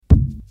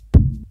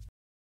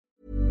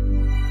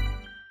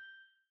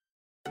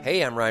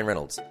Hey, I'm Ryan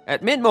Reynolds.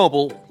 At Mint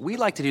Mobile, we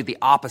like to do the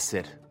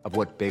opposite of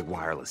what Big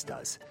Wireless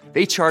does.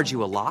 They charge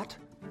you a lot,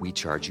 we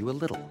charge you a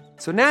little.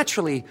 So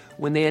naturally,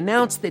 when they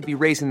announced they'd be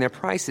raising their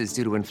prices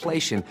due to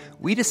inflation,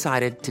 we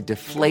decided to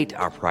deflate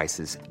our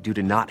prices due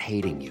to not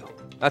hating you.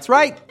 That's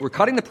right. We're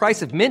cutting the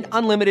price of Mint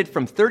Unlimited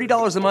from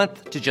 $30 a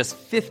month to just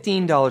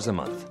 $15 a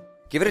month.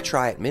 Give it a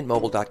try at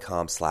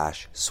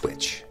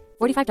mintmobile.com/switch.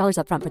 $45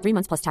 up front for 3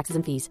 months plus taxes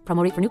and fees.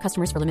 Promo rate for new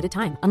customers for limited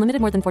time.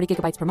 Unlimited more than 40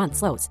 gigabytes per month.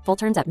 Slows full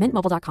terms at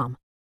mintmobile.com.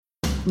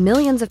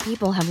 Millions of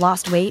people have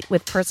lost weight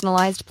with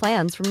personalized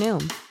plans from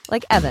Noom.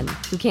 Like Evan,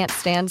 who can't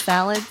stand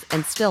salads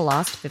and still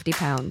lost 50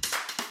 pounds.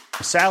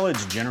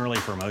 Salads generally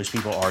for most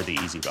people are the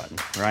easy button,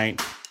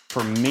 right?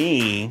 For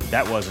me,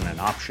 that wasn't an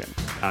option.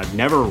 I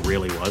never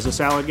really was a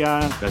salad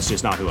guy. That's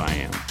just not who I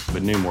am.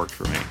 But Noom worked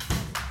for me.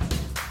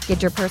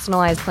 Get your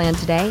personalized plan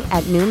today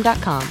at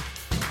Noom.com.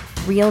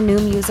 Real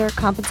Noom user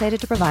compensated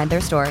to provide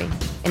their story.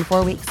 In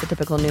 4 weeks, the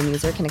typical Noom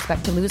user can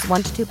expect to lose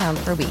 1 to 2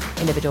 pounds per week.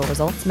 Individual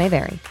results may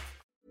vary.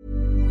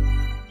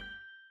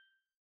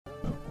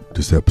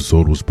 This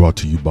episode was brought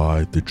to you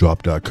by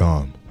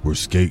TheDrop.com, where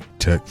skate,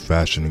 tech,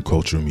 fashion, and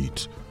culture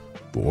meets.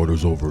 For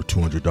orders over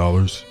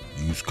 $200,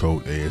 use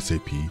code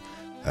ASAP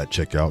at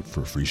checkout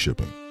for free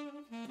shipping.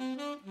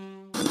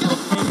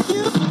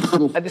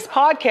 This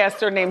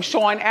podcaster named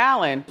Sean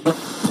Allen.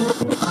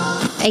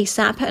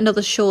 ASAP,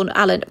 another Sean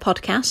Allen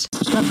podcast.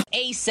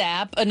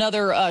 ASAP,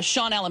 another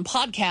Sean Allen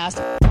podcast.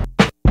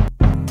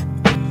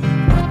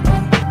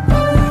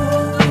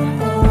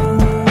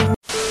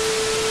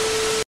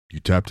 You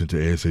tapped into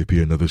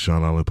ASAP, another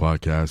Sean Allen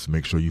podcast.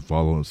 Make sure you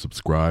follow and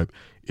subscribe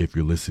if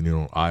you're listening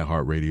on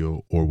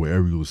iHeartRadio or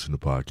wherever you listen to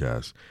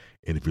podcasts.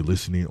 And if you're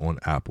listening on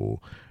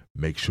Apple,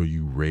 make sure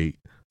you rate,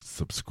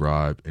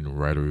 subscribe, and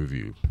write a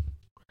review.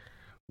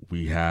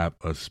 We have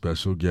a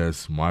special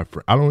guest, my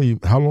friend.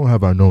 How long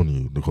have I known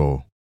you,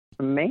 Nicole?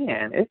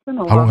 Man, it's been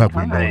a long time. How long have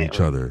we known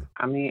each other?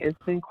 I mean, it's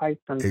been quite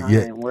some time.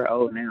 Yeah. We're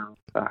old now,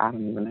 so I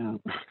don't even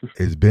know.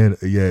 It's been,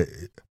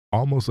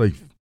 almost like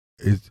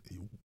it's.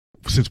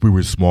 Since we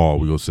were small,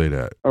 we'll say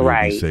that.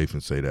 Right. We'll be safe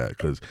and say that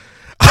because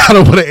I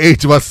don't want to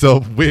age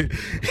myself with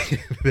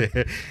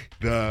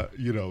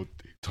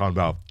talking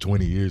about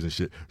 20 years and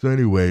shit. So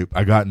anyway,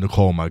 I got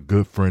Nicole, my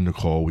good friend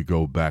Nicole. We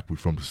go back. We're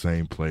from the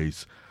same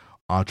place.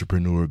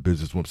 Entrepreneur,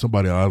 businesswoman,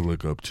 somebody I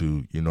look up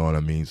to. You know what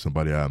I mean?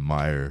 Somebody I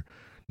admire.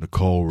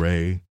 Nicole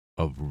Ray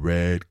of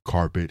Red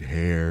Carpet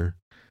Hair.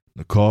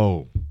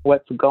 Nicole.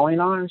 What's going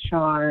on,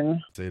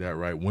 Sean? Say that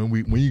right. When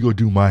you go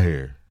do my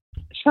hair?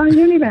 Sean, you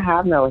don't even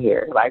have no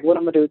hair. Like, what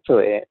I'm going to do to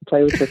it?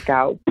 Play with your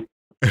scalp?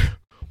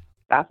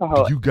 That's a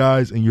whole... Did you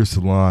guys in your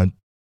salon,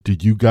 I know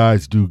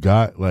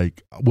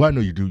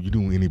you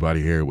do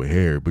anybody hair with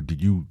hair, but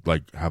did you,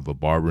 have a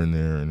barber in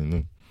there or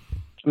anything?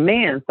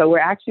 Man, so we're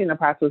actually in the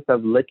process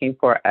of looking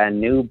for a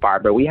new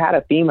barber. We had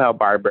a female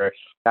barber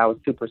that was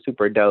super,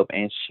 super dope,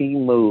 and she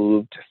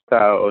moved,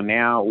 so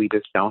now we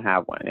just don't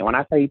have one. And when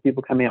I tell you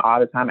people come in all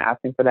the time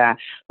asking for that,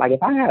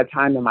 if I had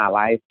time in my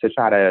life to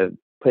try to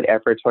put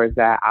effort towards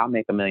that, I'll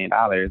make $1 million,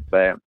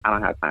 but I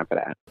don't have time for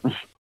that.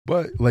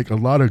 But a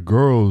lot of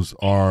girls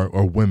or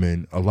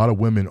women, a lot of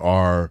women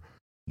are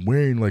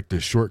wearing the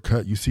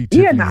shortcut. You see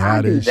Tiffany Haddish.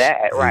 I do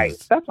that, right?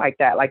 Stuff like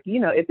that.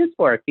 If it's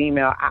for a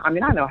female, I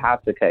know how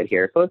to cut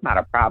hair, so it's not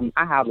a problem.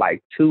 I have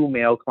 2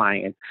 male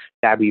clients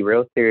that be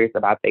real serious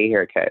about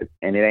their haircuts,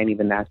 and it ain't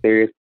even that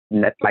serious.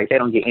 They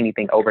don't get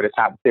anything over the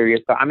top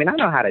serious. So I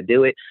know how to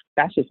do it.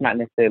 That's just not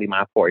necessarily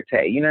my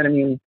forte. You know what I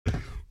mean?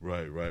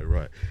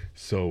 Right.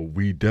 So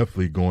we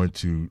definitely going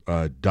to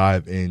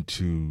dive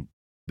into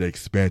the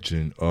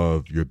expansion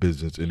of your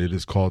business, and it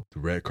is called the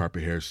Red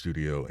Carpet Hair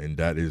Studio, and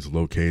that is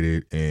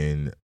located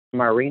in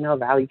Moreno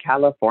Valley,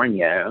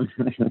 California.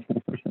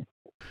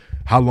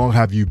 How long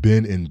have you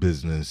been in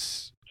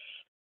business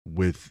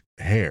with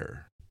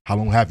hair? How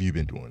long have you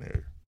been doing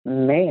hair?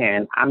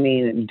 Man,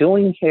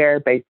 doing hair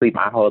basically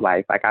my whole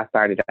life. I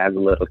started as a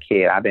little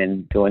kid. I've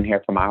been doing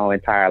hair for my whole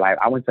entire life.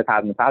 I went to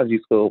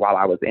cosmetology school while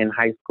I was in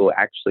high school,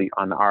 actually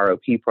on the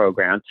ROP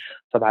program.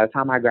 So by the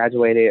time I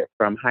graduated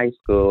from high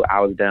school, I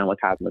was done with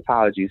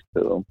cosmetology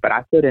school. But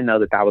I still didn't know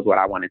that was what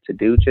I wanted to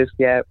do just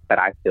yet, but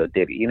I still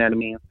did it. You know what I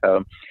mean?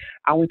 So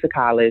I went to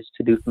college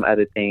to do some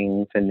other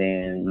things, and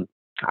then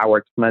I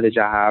worked some other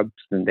jobs,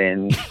 and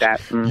then that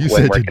you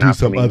said to do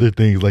some other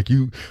things,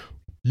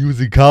 you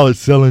was in college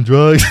selling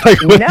drugs? What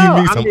do you mean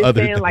I'm just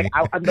saying,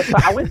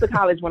 I went to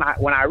college when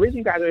I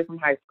originally graduated from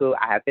high school.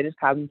 I had finished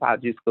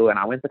cosmetology school, and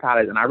I went to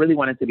college, and I really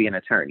wanted to be an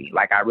attorney.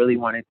 I really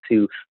wanted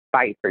to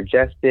fight for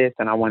justice,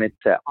 and I wanted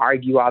to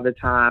argue all the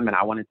time, and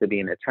I wanted to be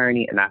an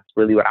attorney, and that's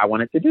really what I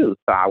wanted to do.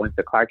 So I went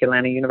to Clark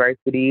Atlanta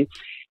University,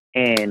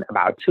 and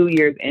about 2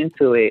 years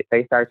into it,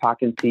 they start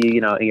talking to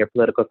you, in your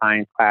political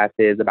science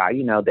classes about,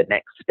 the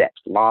next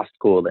steps, law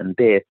school, and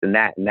this, and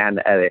that, and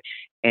the other.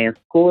 And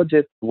school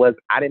just was,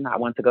 I did not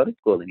want to go to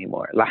school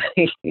anymore.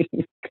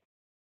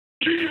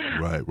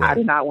 Right. I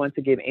did not want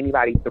to give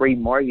anybody 3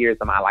 more years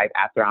of my life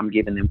after I'm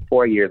giving them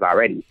 4 years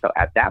already. So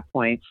at that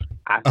point,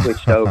 I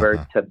switched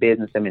over to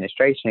business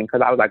administration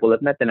because I was like, well,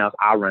 if nothing else,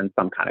 I'll run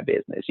some kind of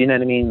business. You know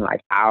what I mean?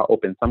 Like, I'll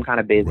open some kind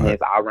of business.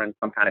 Right. I'll run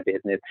some kind of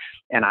business.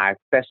 And I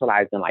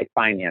specialize in like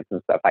finance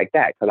and stuff like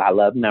that because I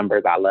love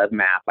numbers. I love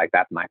math. Like,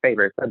 that's my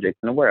favorite subject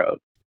in the world.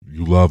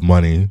 You love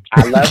money.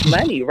 I love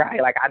money,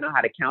 right? Like, I know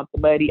how to count the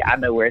money. I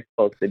know where it's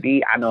supposed to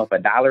be. I know if a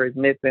dollar is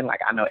missing.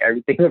 Like, I know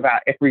everything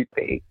about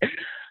everything.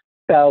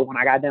 So when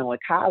I got done with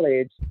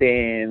college,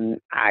 then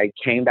I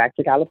came back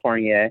to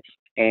California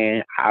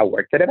and I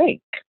worked at a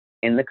bank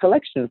in the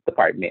collections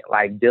department,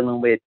 like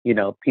dealing with, you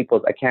know,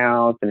 people's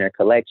accounts and their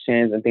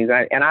collections and things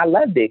like that. And I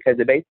loved it because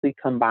it basically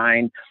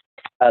combined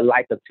a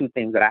like of 2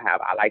 things that I have.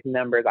 I like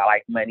numbers, I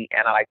like money,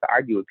 and I like to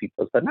argue with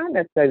people. So not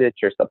necessarily that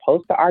you're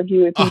supposed to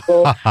argue with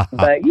people,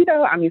 but, you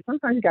know, I mean,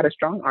 sometimes you got to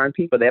strong arm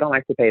people. They don't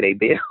like to pay their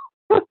bill.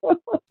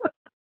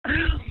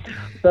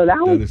 So that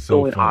was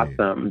going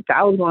awesome.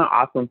 That was going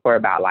awesome for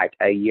about like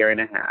a year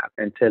and a half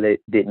until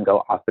it didn't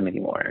go awesome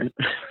anymore.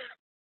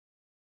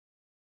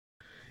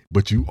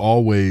 But you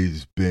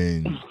always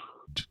been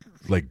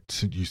like,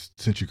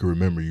 since you can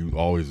remember, you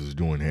always was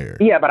doing hair.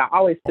 Yeah, but I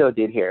always still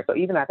did hair. So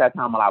even at that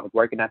time while I was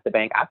working at the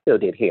bank, I still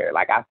did hair.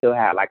 Like, I still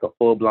had like a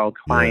full blown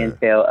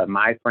clientele of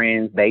my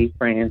friends, they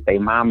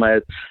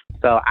mamas.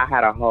 So I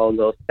had a whole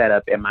little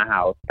setup in my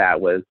house that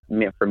was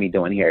meant for me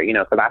doing hair, you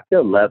know, because I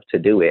still love to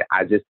do it.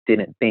 I just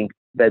didn't think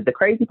that the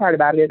crazy part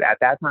about it is at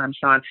that time,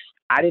 Sean,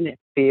 I didn't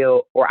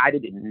feel or I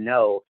didn't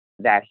know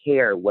that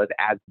hair was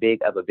as big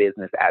of a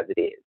business as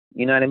it is.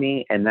 You know what I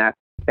mean? And that's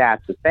sad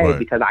to say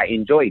because I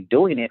enjoyed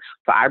doing it.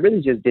 So I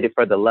really just did it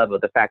for the love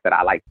of the fact that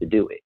I like to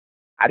do it.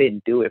 I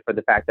didn't do it for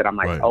the fact that I'm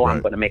like, I'm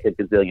going to make $1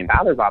 gazillion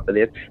off of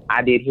this.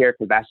 I did hair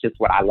because that's just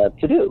what I love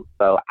to do.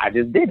 So I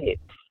just did it.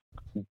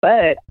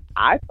 But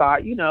I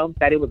thought, you know,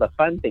 that it was a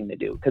fun thing to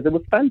do because it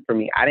was fun for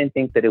me. I didn't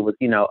think that it was,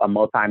 you know, a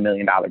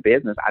multi-million-dollar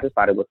business. I just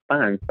thought it was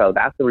fun. So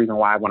that's the reason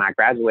why when I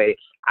graduated,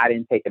 I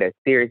didn't take it as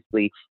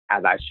seriously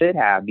as I should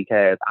have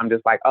because I'm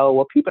just like, oh,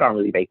 well, people don't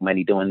really make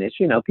money doing this.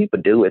 You know, people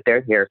do it.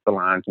 Their hair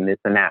salons and this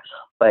and that,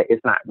 but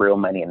it's not real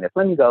money in this.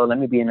 Let me go. Let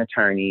me be an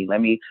attorney.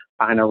 Let me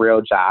find a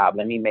real job.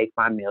 Let me make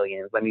my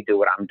millions. Let me do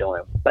what I'm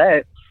doing.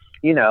 But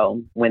you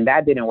know, when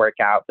that didn't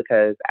work out,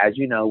 because as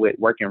you know, with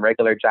working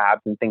regular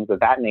jobs and things of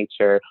that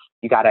nature,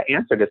 you got to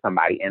answer to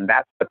somebody. And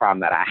that's the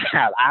problem that I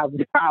have. I have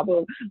a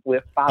problem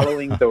with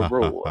following the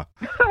rules.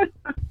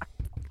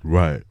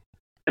 Right.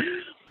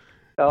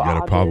 So you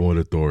got a problem with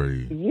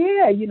authority.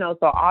 Yeah, you know,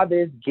 so all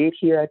this, get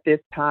here at this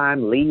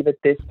time, leave at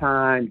this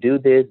time, do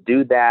this,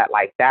 do that,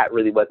 like that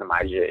really wasn't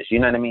my judge. You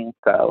know what I mean?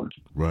 So.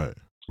 Right.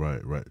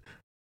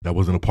 That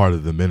wasn't a part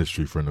of the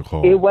ministry for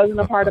Nicole. It wasn't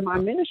a part of my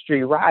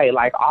ministry, right?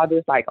 Like all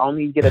this, like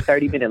only get a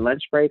 30-minute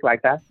lunch break,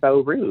 like that's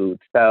so rude.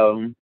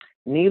 So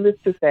needless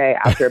to say,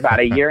 after about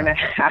a year and a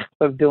half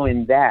of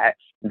doing that,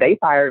 they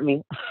fired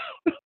me.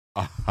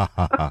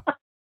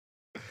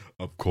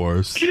 Of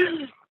course.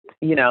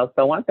 You know,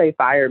 so once they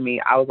fired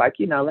me, I was like,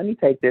 you know, let me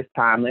take this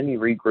time. Let me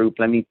regroup.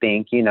 Let me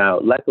think, you know,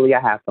 luckily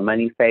I have some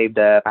money saved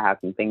up. I have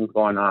some things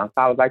going on. So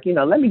I was like, you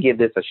know, let me give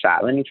this a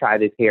shot. Let me try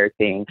this hair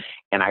thing.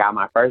 And I got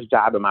my first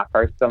job in my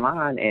first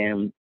salon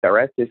and the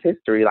rest is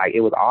history. Like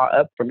it was all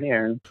up from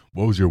there.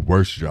 What was your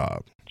worst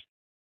job?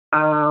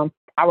 I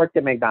worked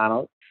at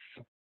McDonald's.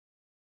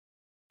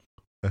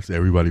 That's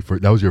everybody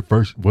first. That was your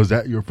first. Was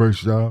that your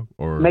first job?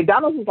 Or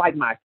McDonald's was like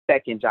my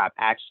second job,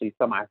 actually.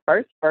 So my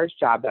first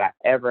job that I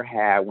ever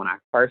had when I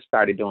first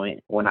started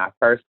when I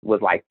first was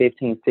like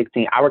 15,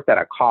 16, I worked at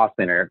a call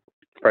center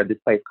for this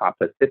place called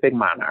Pacific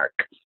Monarch.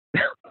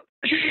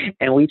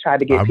 And we tried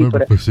to get people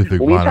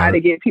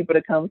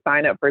to come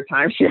sign up for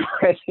timeshare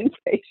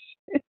presentation.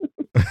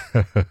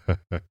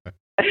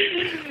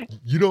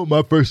 You know what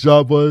my first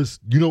job was?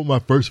 You know what my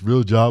first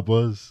real job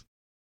was?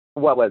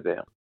 What was it?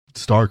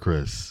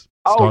 Starcrest.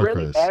 Oh, Starcrest.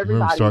 really?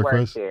 Everybody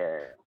worked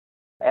there.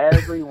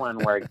 Everyone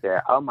worked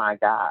there. Oh, my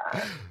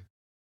God.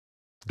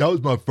 That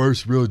was my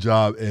first real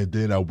job, and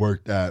then I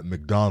worked at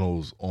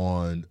McDonald's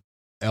on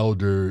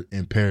Elder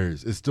in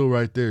Paris. It's still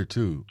right there,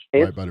 too,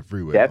 right by the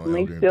freeway.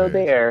 Definitely still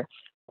there.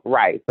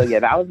 Right. So,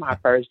 yeah, that was my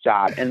first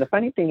job. And the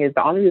funny thing is,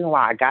 the only reason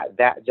why I got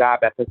that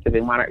job at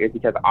Pacific Monarch is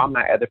because all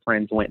my other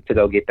friends went to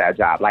go get that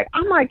job. Like,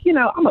 I'm like, you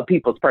know, I'm a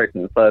people's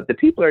person. So if the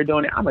people are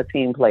doing it, I'm a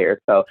team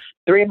player. So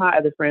 3 of my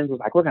other friends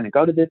was like, we're going to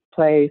go to this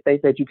place. They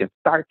said, you can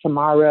start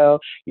tomorrow.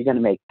 You're going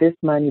to make this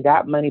money,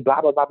 that money, blah,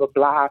 blah, blah, blah,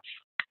 blah.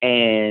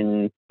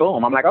 And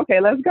boom, I'm like,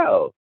 okay, let's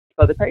go.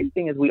 So the crazy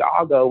thing is we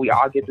all go, we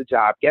all get the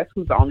job. Guess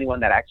who's the only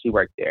one that actually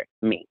worked there?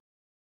 Me.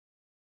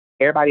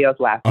 Everybody else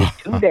lasted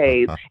 2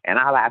 days, and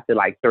I lasted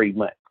like 3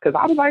 months. Because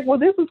I was like, well,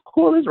 this is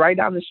cool. It's right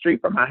down the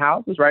street from my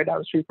house. It's right down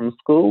the street from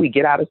school. We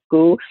get out of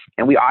school,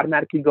 and we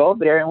automatically go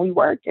over there, and we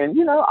work. And,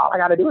 you know, all I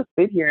got to do is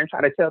sit here and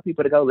try to tell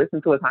people to go listen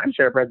to a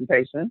timeshare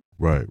presentation.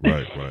 Right.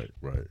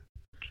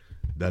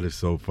 That is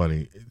so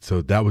funny.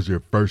 So that was your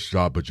first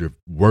job, but your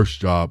worst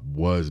job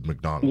was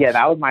McDonald's. Yeah,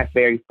 that was my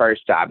very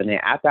first job. And then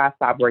after I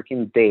stopped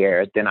working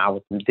there, then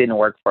didn't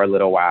work for a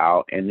little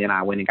while, and then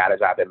I went and got a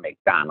job at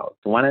McDonald's.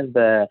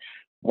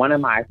 One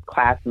of my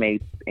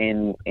classmates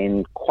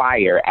in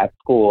choir at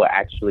school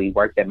actually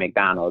worked at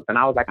McDonald's. And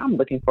I was like, I'm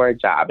looking for a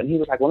job. And he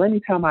was like, well, let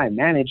me tell my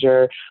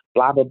manager,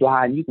 blah, blah,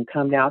 blah, and you can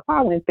come down. So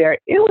I went there.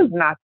 It was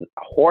not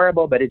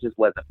horrible, but it just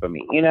wasn't for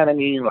me. You know what I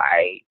mean?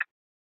 Like,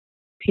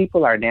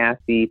 people are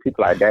nasty.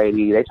 People are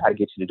dirty. They try to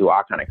get you to do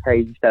all kind of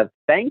crazy stuff.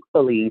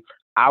 Thankfully,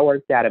 I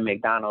worked at a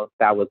McDonald's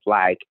that was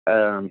like,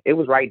 it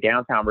was right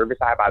downtown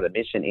Riverside by the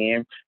Mission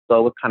Inn. So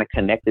it was kind of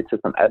connected to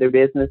some other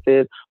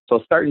businesses.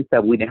 So certain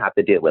stuff we didn't have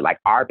to deal with. Like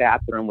our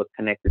bathroom was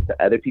connected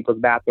to other people's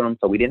bathrooms.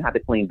 So we didn't have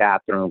to clean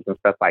bathrooms and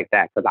stuff like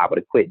that because I would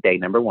have quit day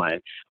number one.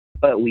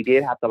 But we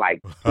did have to like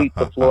sweep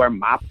the floor,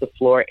 mop the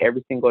floor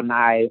every single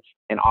night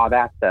and all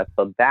that stuff.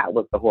 So that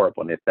was the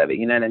horribleness of it.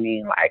 You know what I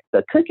mean? Like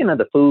the cooking of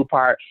the food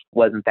part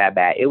wasn't that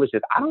bad. It was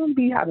just, I don't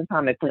be having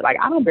time to clean. Like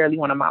I don't barely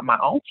want to mop my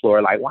own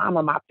floor. Like why am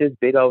I mop this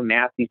big old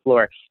nasty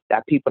floor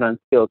that people done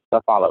spilled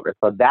stuff all over?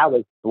 So that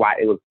was why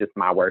it was just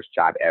my worst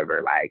job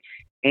ever. Like,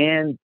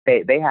 and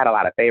they had a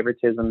lot of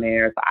favoritism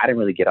there. So I didn't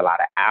really get a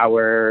lot of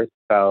hours.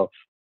 So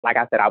like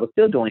I said, I was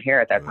still doing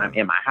hair at that time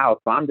in my house.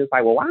 So I'm just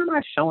like, well, why am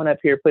I showing up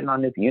here, putting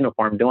on this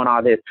uniform, doing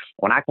all this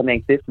when I can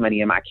make this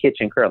money in my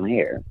kitchen curling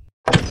hair?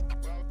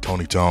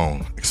 Tony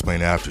Tone,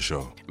 explain the after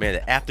show. Man,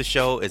 the after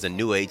show is a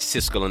new age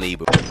Siskel and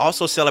Ebert.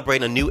 Also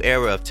celebrating a new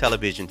era of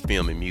television,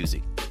 film, and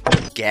music.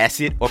 Gas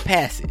it or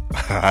pass it.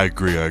 I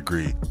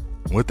agree.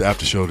 What the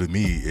after show to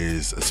me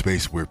is a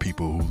space where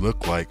people who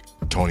look like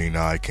Tony and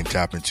I can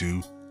tap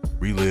into,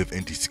 relive,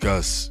 and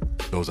discuss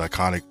those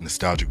iconic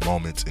nostalgic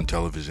moments in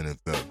television and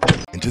film.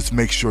 And just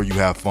make sure you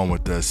have fun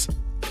with us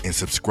and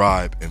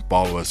subscribe and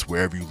follow us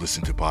wherever you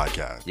listen to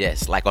podcasts.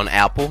 Yes, like on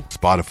Apple,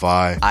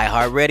 Spotify,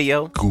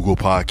 iHeartRadio, Google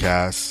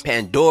Podcasts,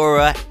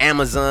 Pandora,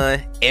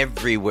 Amazon,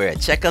 everywhere.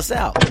 Check us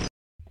out.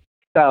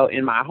 So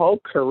in my whole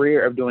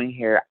career of doing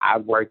hair,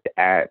 I've worked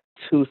at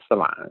 2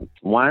 salons.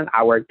 One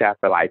I worked at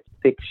for like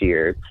 6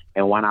 years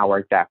and one I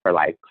worked at for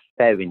like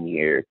 7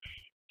 years.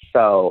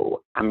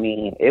 So, I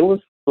mean, it was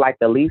like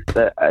at least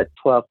a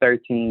 12,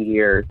 13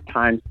 year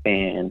time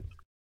span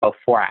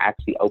before I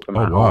actually opened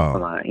my own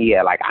salon.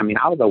 Yeah, like, I mean,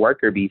 I was a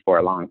worker bee for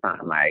a long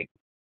time. Like,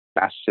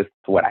 that's just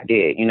what I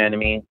did. You know what I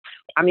mean?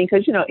 I mean,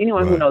 because, you know,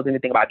 anyone who knows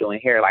anything about doing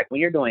hair, like when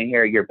you're doing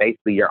hair, you're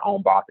basically your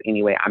own boss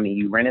anyway. I mean,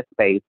 you rent a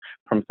space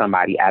from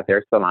somebody at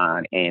their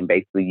salon and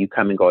basically you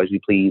come and go as you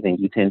please and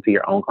you tend to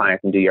your own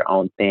clients and do your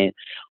own thing.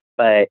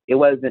 But it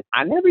wasn't,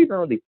 I never even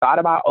really thought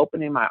about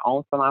opening my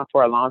own salon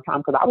for a long time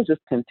because I was just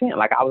content.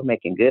 Like I was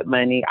making good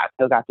money. I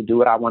still got to do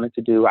what I wanted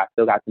to do. I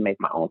still got to make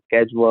my own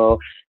schedule.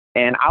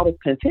 And I was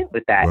content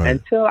with that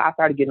until I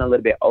started getting a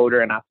little bit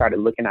older and I started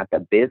looking at the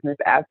business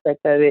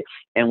aspect of it.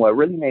 And what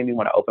really made me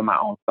want to open my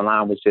own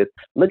salon was just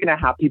looking at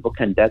how people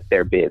conduct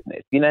their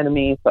business. You know what I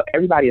mean? So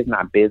everybody is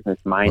not business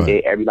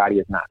minded. Everybody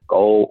is not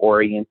goal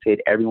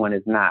oriented. Everyone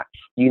is not,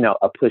 you know,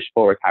 a push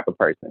forward type of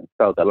person.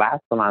 So the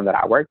last salon that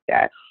I worked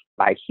at,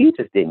 like, he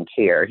just didn't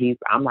care.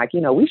 I'm like,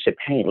 you know, we should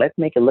paint. Let's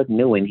make it look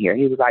new in here.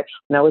 He was like,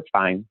 no, it's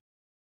fine.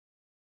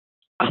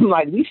 I'm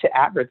like, we should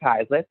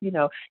advertise. Let's, you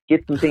know,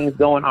 get some things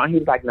going on. He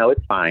was like, no,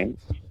 it's fine.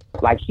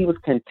 Like, he was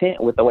content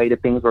with the way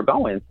that things were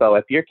going. So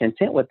if you're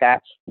content with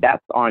that,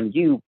 that's on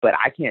you. But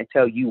I can't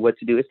tell you what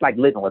to do. It's like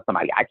living with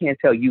somebody. I can't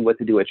tell you what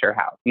to do at your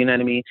house. You know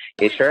what I mean?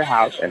 It's your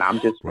house and I'm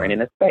just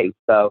renting a space.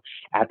 So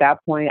at that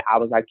point, I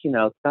was like, you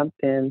know,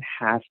 something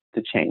has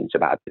to change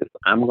about this.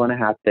 I'm going to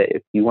have to,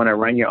 if you want to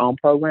run your own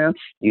program,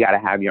 you got to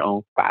have your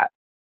own spot.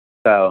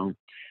 So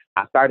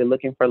I started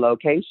looking for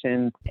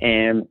locations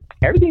and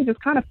everything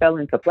just kind of fell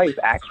into place.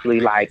 Actually,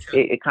 like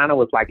it kind of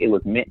was like it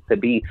was meant to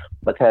be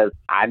because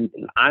I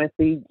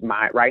honestly,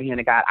 my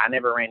right-handed guy, I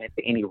never ran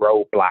into any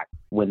roadblocks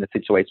when the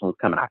situation was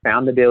coming. I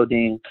found the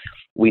building,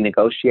 we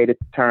negotiated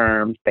the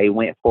terms, they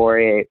went for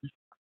it.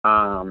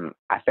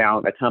 I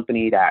found a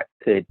company that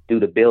could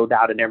do the build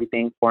out and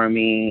everything for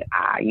me.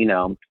 You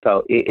know,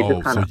 so it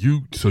just kind of.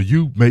 So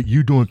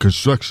you doing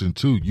construction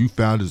too. You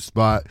found a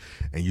spot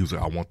and you was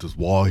like, I want this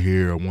wall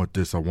here. I want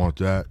this. I want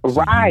that. So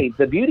right.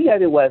 The beauty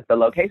of it was the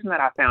location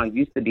that I found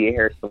used to be a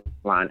hair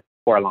salon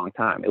for a long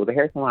time. It was a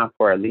hair salon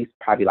for at least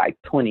probably like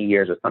 20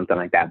 years or something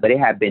like that. But it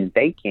had been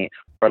vacant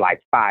for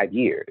like 5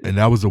 years. And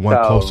that was the one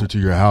closer to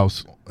your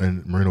house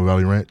in Moreno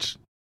Valley Ranch?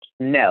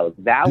 No,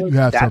 that was. You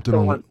have something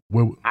on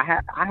one. I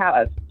have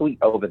a suite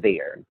over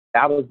there.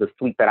 That was the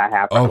suite that I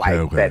have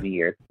for 7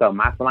 years. So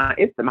my salon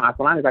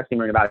is actually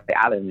Moreno Valley.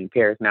 I live in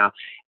Paris now,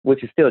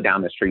 which is still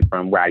down the street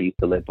from where I used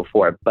to live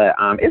before. But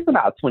it's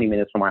about 20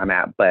 minutes from where I'm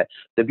at. But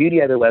the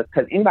beauty of it was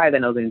because anybody that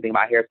knows anything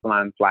about hair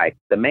salons, like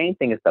the main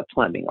thing is the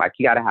plumbing. Like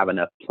you got to have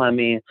enough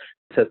plumbing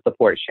to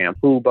support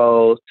shampoo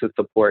bowls, to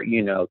support,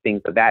 you know,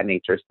 things of that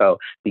nature. So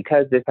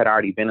because this had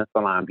already been a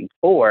salon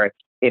before,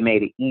 it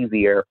made it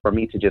easier for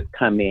me to just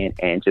come in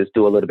and just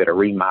do a little bit of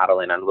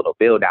remodeling and a little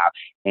build out,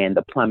 and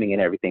the plumbing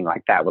and everything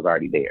like that was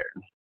already there.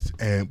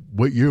 And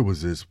what year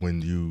was this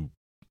when you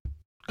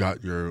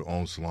got your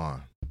own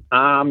salon?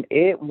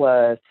 It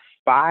was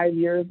 5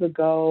 years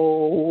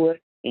ago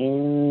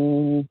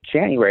in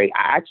January.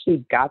 I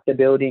actually got the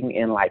building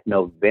in like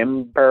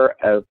November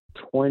of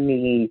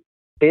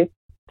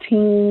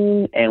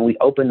 2015, and we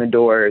opened the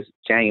doors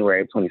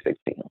January of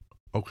 2016.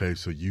 Okay,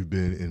 so you've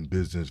been in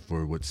business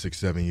for what,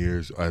 6-7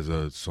 years as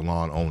a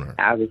salon owner?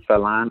 As a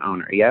salon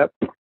owner, yep.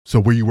 So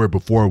where you were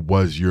before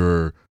was you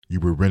were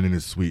renting a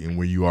suite, and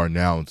where you are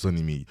now in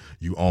Sunny Meat,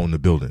 you own the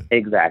building.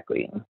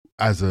 Exactly.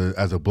 As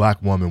a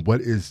Black woman,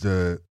 what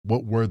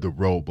were the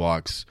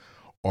roadblocks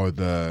or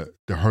the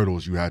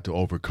hurdles you had to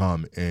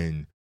overcome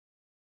in,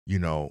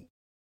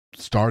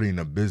 starting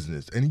a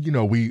business? And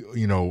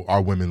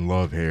our women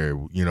love hair.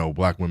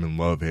 Black women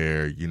love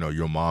hair.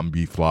 Your mom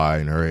be fly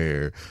in her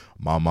hair.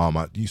 My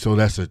mama. So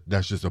that's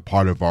just a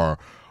part of our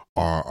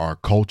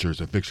culture.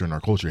 It's a fixture in our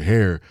culture,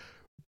 hair.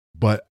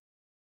 But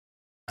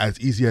as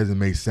easy as it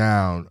may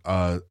sound,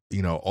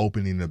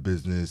 opening a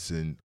business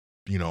and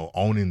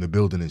owning the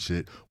building and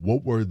shit,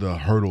 what were the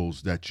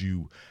hurdles that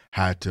you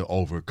had to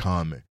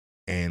overcome?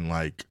 And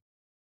the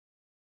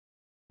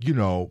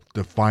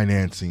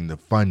financing, the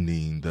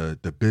funding,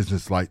 the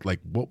business, like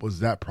what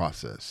was that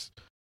process?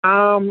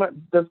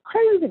 The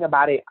crazy thing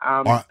about it,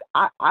 I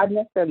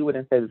necessarily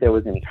wouldn't say that there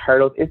was any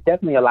hurdles. It's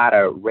definitely a lot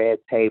of red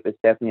tape. It's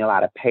definitely a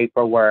lot of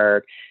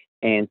paperwork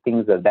and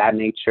things of that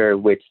nature,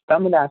 which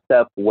some of that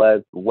stuff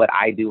was what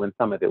I do and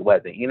some of it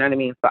wasn't. You know what I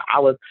mean? So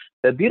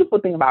the beautiful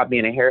thing about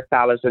being a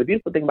hairstylist, or the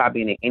beautiful thing about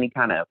being in any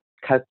kind of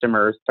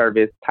customer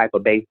service type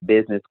of based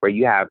business where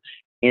you have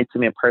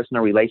intimate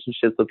personal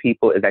relationships with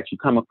people, is that you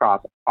come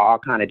across all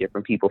kind of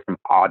different people from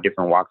all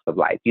different walks of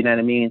life. You know what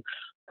I mean?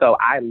 So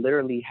I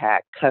literally had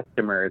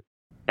customers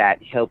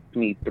that helped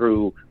me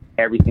through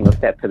every single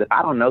step. Because if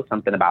I don't know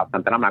something about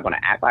something, I'm not going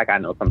to act like I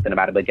know something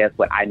about it. But guess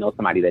what? I know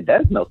somebody that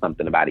does know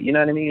something about it. You know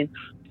what I mean?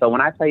 So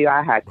when I tell you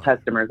I had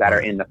customers that are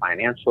in the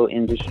financial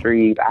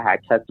industry, I had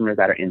customers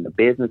that are in the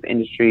business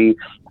industry,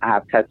 I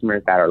have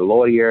customers that are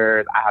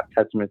lawyers, I have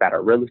customers that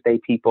are real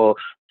estate people.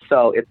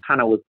 So it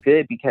kind of was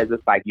good because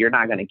it's like, you're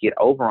not going to get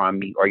over on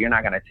me, or you're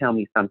not going to tell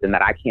me something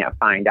that I can't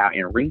find out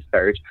in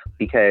research,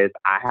 because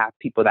I have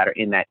people that are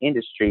in that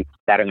industry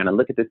that are going to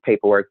look at this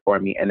paperwork for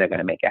me and they're going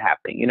to make it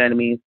happen. You know what I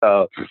mean?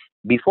 So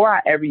before I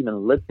ever even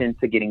looked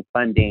into getting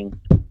funding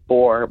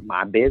for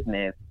my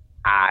business,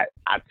 I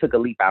took a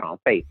leap out on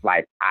faith.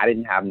 Like, I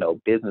didn't have no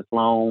business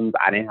loans.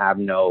 I didn't have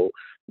no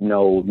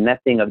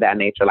nothing of that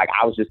nature. Like,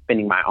 I was just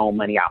spending my own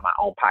money out of my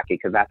own pocket,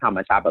 because that's how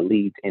much I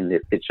believed in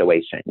this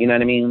situation. You know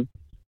what I mean?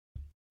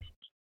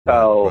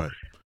 So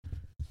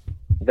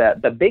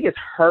the biggest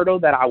hurdle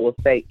that I will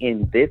say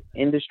in this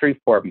industry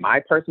for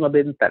my personal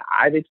business that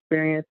I've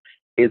experienced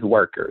is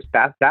workers.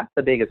 That's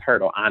the biggest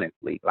hurdle,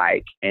 honestly.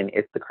 Like, and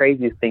it's the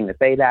craziest thing to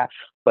say that,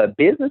 but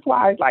business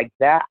wise, like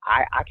that,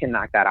 I can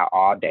knock that out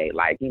all day.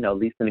 Like,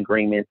 leasing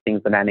agreements,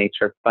 things of that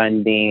nature,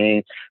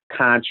 funding,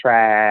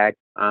 contracts.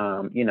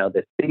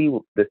 The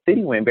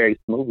city went very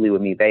smoothly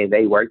with me.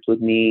 They worked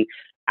with me.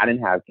 I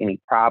didn't have any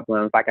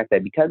problems. Like I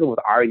said, because it was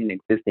already an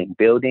existing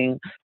building,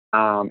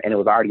 and it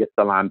was already a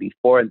salon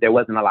before, there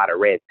wasn't a lot of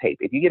red tape.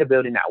 If you get a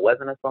building that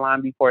wasn't a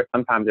salon before,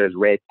 sometimes there's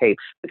red tape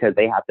because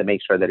they have to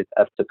make sure that it's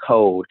up to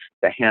code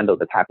to handle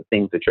the type of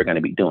things that you're going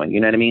to be doing. You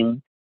know what I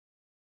mean?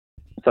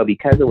 So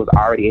because it was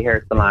already a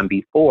hair salon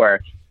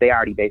before, they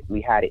already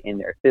basically had it in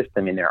their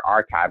system, in their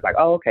archives. Like,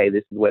 oh, okay,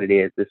 this is what it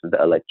is. This is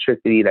the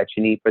electricity that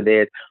you need for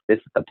this. This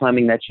is the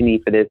plumbing that you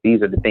need for this.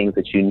 These are the things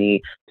that you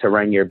need to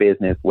run your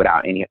business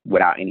without any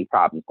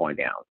problems going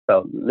down.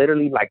 So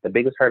literally, like, the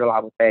biggest hurdle I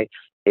would say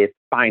is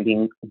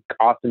finding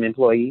awesome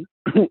employees.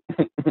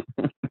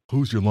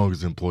 Who's your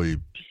longest employee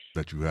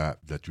that you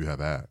have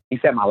had? You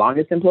said my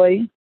longest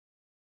employee?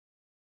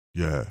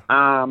 Yeah.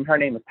 Her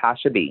name is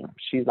Tasha B.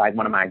 She's like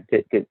one of my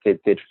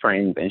good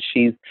friends, and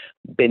she's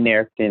been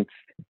there since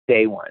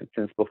day one,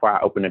 since before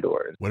I opened the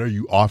doors. What are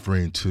you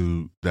offering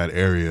to that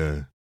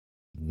area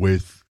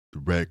with the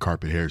Red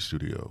Carpet Hair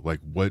Studio? Like,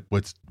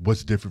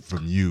 what's different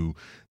from you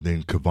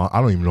than Kavon?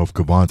 I don't even know if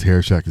Kavon's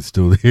Hair Shack is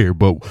still there,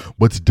 but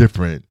what's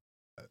different?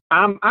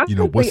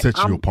 What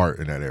sets you apart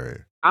in that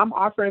area? I'm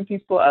offering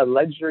people a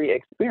luxury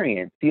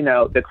experience.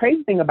 The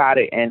crazy thing about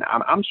it, and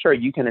I'm sure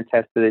you can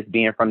attest to this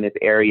being from this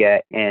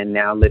area and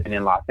now living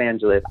in Los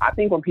Angeles, I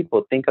think when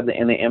people think of the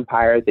Inland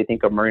Empire, they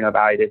think of Moreno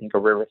Valley, they think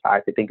of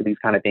Riverside, they think of these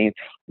kind of things.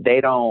 They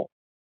don't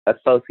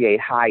associate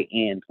high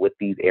end with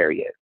these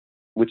areas,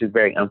 which is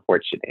very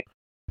unfortunate.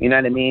 You know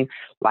what I mean?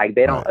 Like,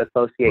 they don't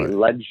associate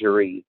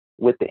luxury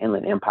with the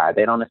Inland Empire.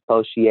 They don't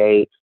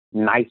associate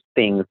nice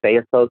things. They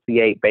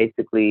associate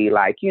basically,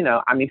 like,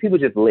 people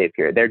just live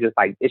here. They're just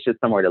like, it's just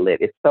somewhere to live.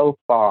 It's so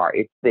far.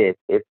 It's this,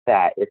 it's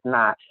that. It's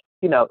not,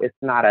 it's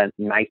not a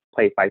nice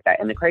place like that.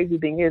 And the crazy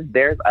thing is,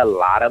 there's a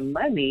lot of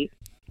money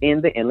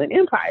in the Inland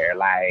Empire.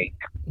 Like,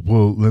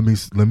 well, let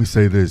me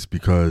say this,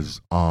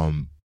 because,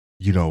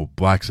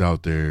 blacks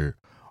out there,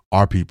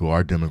 our people,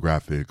 our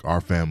demographic, our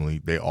family,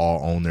 they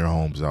all own their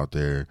homes out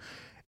there.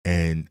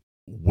 And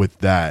with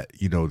that,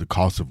 the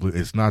cost of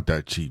it's not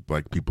that cheap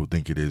like people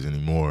think it is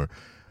anymore.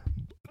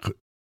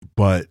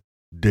 But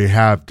they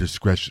have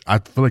discretion. I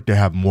feel like they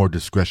have more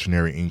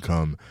discretionary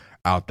income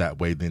out that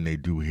way than they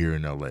do here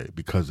in LA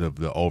because of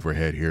the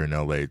overhead here in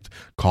LA. It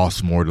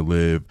costs more to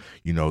live,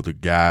 the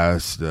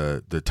gas,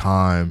 the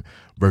time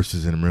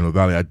versus in the Moreno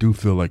Valley. I do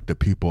feel like the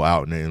people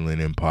out in the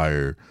Inland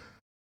Empire,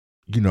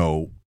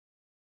 do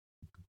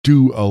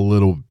a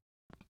little,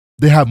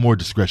 they have more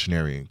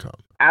discretionary income.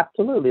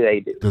 Absolutely, they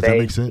do. Does that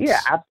make sense? Yeah,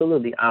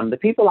 absolutely. The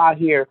people out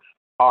here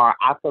are,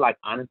 I feel like,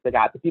 honest to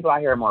God, the people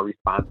out here are more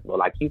responsible.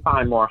 Like, you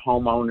find more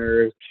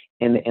homeowners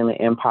in the Inland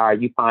Empire.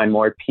 You find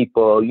more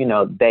people,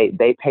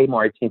 they pay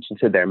more attention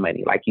to their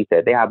money. Like you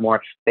said, they have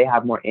more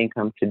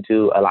income to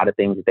do a lot of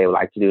things that they would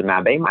like to do.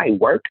 Now, they might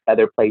work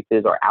other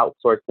places or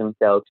outsource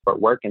themselves for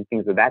work and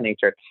things of that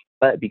nature.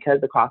 But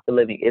because the cost of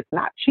living, it's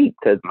not cheap,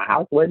 because my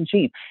house wasn't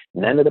cheap.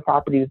 None of the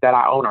properties that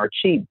I own are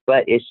cheap,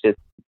 but it's just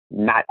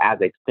not as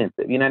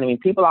expensive. You know what I mean?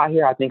 People out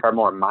here, I think, are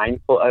more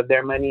mindful of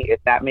their money,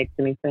 if that makes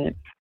any sense.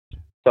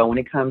 So when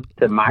it comes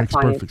to my clients,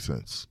 makes perfect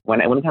sense.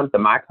 When it comes to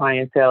my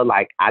clientele,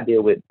 like, I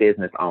deal with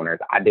business owners,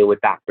 I deal with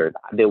doctors,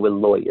 I deal with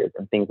lawyers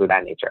and things of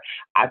that nature.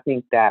 I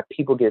think that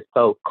people get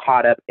so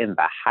caught up in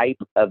the hype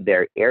of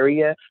their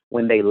area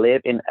when they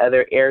live in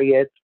other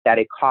areas that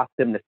it costs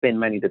them to spend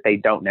money that they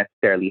don't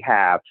necessarily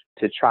have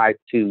to try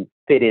to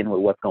fit in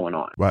with what's going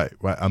on. Right.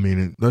 I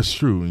mean, that's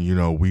true.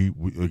 We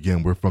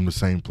again, we're from the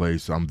same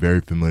place. I'm very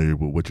familiar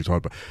with what you're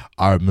talking about.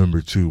 I remember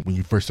too, when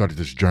you first started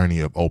this journey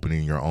of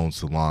opening your own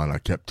salon, I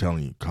kept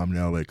telling you, come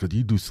to LA, because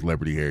you do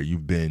celebrity hair. You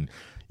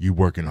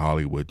work in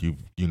Hollywood. If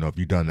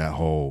you've done that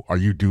whole, or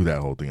you do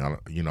that whole thing.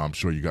 I'm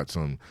sure you got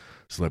some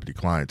celebrity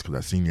clients, because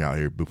I've seen you out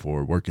here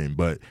before working,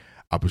 but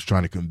I was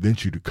trying to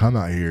convince you to come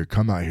out here,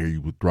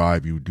 you would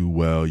thrive, you would do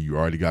well, you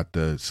already got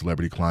the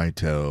celebrity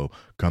clientele,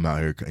 come out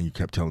here, and you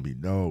kept telling me,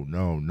 no,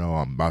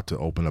 I'm about to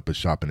open up a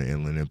shop in the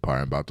Inland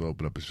Empire,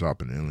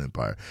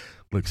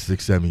 Look,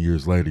 6-7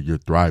 years later, you're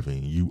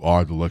thriving. You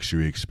are the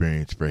luxury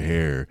experience for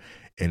hair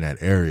in that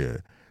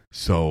area.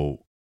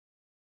 So,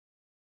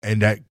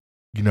 and that,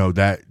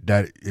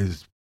 that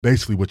is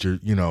basically what you're,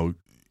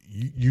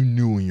 you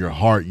knew in your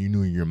heart, you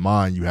knew in your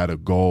mind, you had a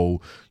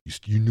goal,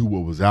 you knew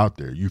what was out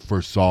there. You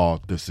first saw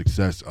the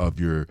success of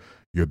your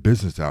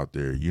business out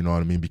there, you know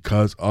what I mean,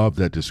 because of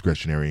that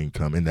discretionary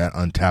income in that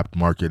untapped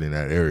market in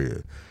that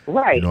area.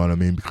 Right. You know what I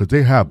mean? Because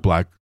they have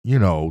black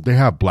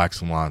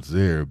salons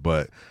there,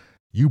 but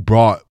you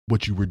brought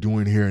what you were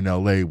doing here in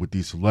LA with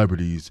these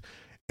celebrities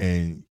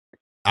and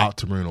out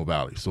to Moreno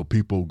Valley. So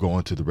people go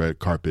into the red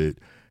carpet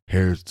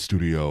hair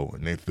studio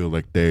and they feel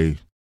like they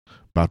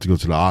about to go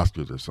to the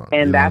Oscars or something.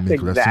 And that's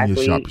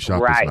exactly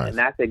right. Nice. And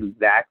that's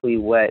exactly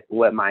what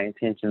my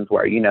intentions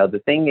were.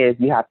 The thing is,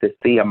 you have to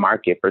see a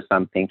market for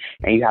something,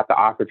 and you have to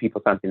offer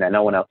people something that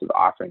no one else is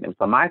offering them.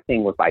 So my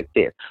thing was like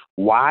this: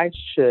 why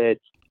should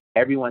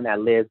everyone that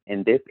lives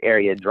in this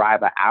area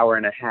drive an hour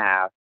and a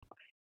half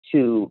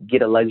to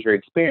get a luxury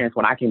experience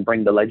when I can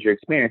bring the luxury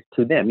experience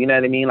to them? You know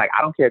what I mean? Like,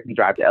 I don't care if you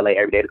drive to LA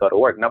every day to go to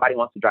work. Nobody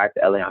wants to drive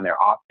to LA on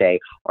their off day,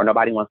 or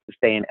nobody wants to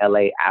stay in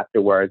LA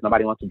afterwards.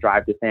 Nobody wants to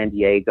drive to San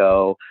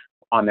Diego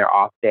on their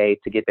off day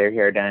to get their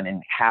hair done,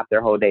 and half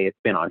their whole day is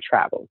spent on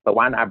travel. So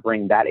why not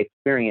bring that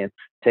experience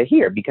to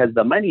here? Because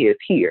the money is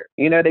here.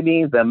 You know what I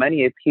mean? The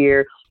money is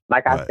here.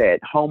 Like I said,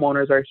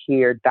 homeowners are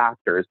here,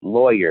 doctors,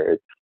 lawyers,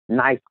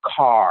 nice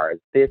cars,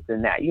 this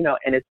and that,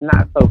 and it's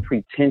not so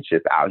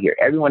pretentious out here.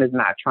 Everyone is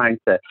not trying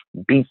to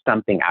be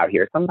something out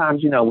here.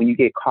 Sometimes, when you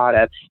get caught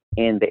up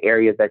in the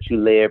areas that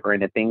you live or in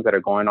the things that are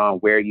going on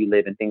where you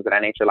live and things of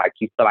that nature, like,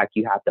 you feel like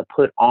you have to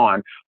put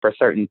on for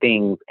certain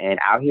things. And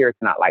out here,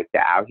 it's not like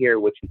that. Out here,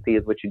 what you see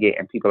is what you get,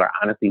 and people are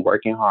honestly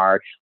working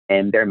hard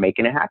and they're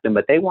making it happen,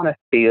 but they want to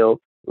feel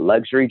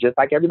luxury just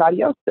like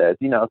everybody else does,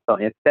 So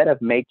instead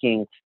of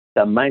making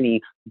the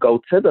money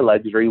go to the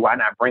luxury, why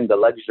not bring the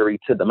luxury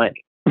to the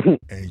money?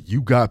 And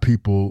you got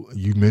people,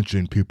 you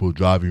mentioned people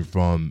driving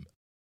from,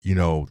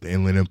 the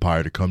Inland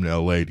Empire to come to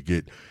LA to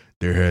get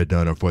their hair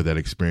done or for that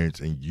experience,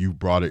 and you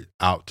brought it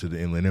out to the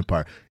Inland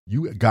Empire.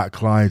 You got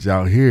clients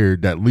out here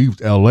that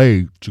leave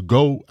LA to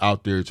go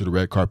out there to the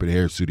red carpet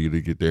hair studio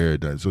to get their hair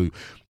done. So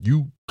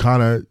you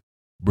kind of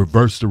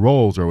reverse the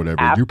roles or whatever.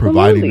 Absolutely. You're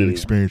providing an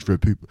experience for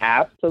people.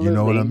 Absolutely. You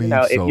know what I mean?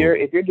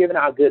 If you're giving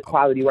out good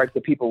quality work,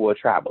 the people will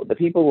travel. The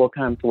people will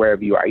come to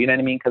wherever you are. You know what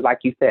I mean? Because like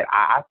you said,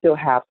 I still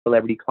have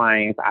celebrity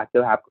clients. I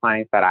still have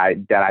clients that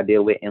I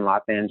deal with in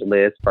Los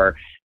Angeles for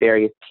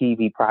various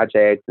TV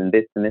projects and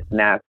this and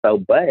that. So,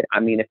 but I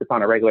mean, if it's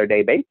on a regular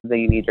day basis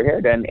and you need your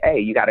hair done, hey,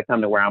 you got to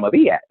come to where I'm going to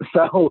be at.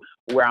 So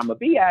where I'm going to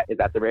be at is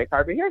at the Red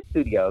Carpet Hair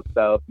Studio.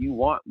 So if you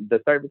want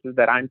the services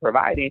that I'm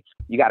providing,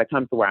 you got to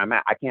come to where I'm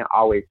at. I can't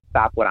always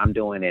stop what I'm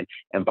doing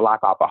and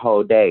block off a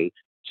whole day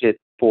just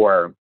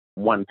for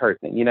one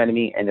person, you know what I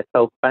mean? And it's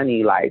so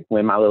funny, like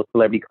when my little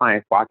celebrity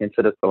clients walk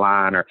into the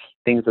salon or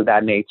things of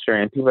that nature,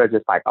 and people are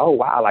just like, oh,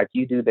 wow, like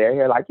you do their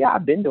hair? Like, yeah,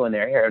 I've been doing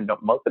their hair.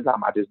 Most of the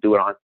time I just do it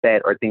on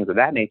set or things of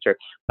that nature.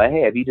 But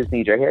hey, if you just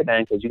need your hair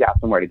done because you got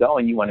somewhere to go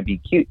and you want to be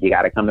cute, you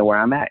got to come to where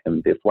I'm at,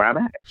 and this is where I'm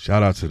at.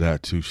 Shout out to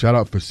that too. Shout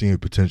out for seeing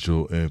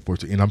potential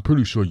and I'm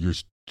pretty sure you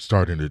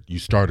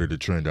started a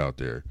trend out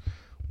there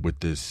with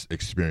this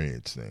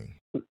experience thing.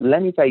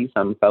 let me tell you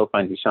something so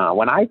funny, Sean.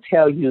 When I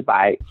tell you,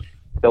 like,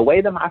 the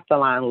way that my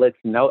salon looks,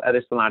 no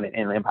other salon in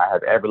Inland Empire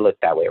has ever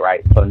looked that way,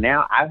 right? So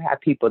now I've had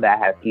people that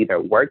have either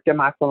worked in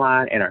my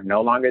salon and are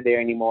no longer there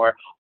anymore,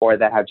 or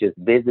that have just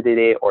visited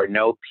it or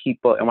know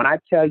people. And when I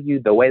tell you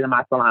the way that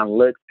my salon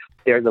looks,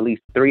 there's at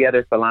least 3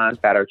 other salons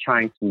that are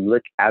trying to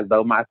look as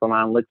though my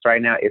salon looks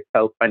right now. It's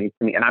so funny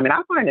to me. And I mean,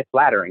 I find it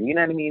flattering. You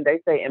know what I mean? They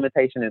say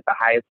imitation is the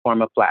highest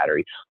form of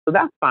flattery. So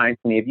that's fine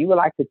to me. If you would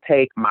like to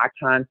take my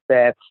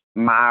concept,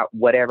 my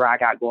whatever I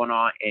got going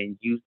on, and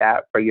use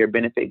that for your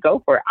benefit,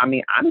 go for it. I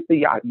mean, honestly,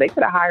 y'all, they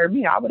could have hired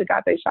me. I would have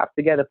got their shops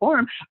together for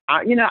them.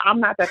 I'm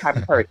not that type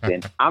of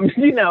person.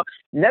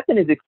 Nothing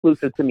is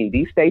exclusive to me.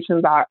 These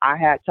stations I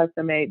had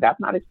custom made, that's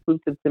not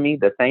exclusive to me.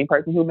 The same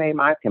person who made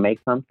mine can make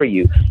some for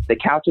you. The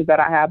couches that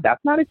I have,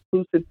 that's not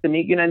exclusive to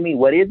me. You know what I mean?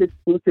 What is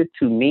exclusive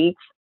to me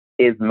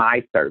is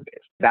my service.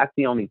 That's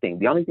the only thing.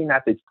 The only thing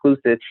that's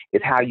exclusive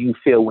is how you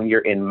feel when you're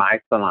in my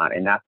salon.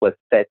 And that's what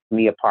sets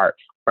me apart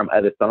from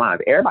other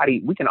salons.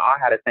 Everybody, we can all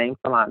have the same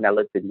salon that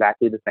looks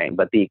exactly the same,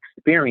 but the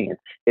experience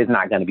is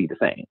not going to be the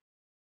same.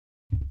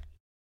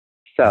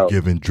 So,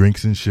 giving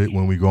drinks and shit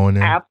when we go in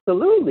there?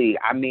 Absolutely.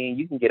 I mean,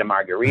 you can get a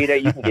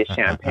margarita, you can get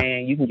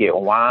champagne, you can get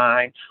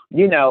wine.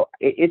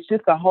 It's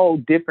just a whole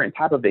different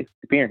type of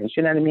experience.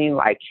 You know what I mean?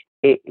 Like,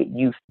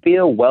 you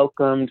feel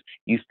welcomed,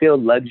 you feel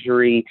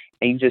luxury,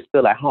 and you just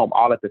feel at home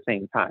all at the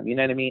same time. You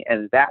know what I mean?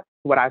 And that's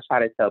what I try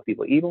to tell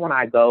people. Even when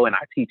I go and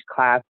I teach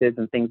classes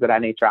and things of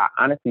that nature, I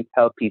honestly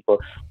tell people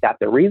that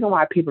the reason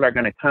why people are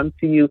going to come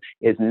to you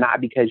is not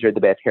because you're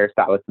the best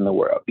hairstylist in the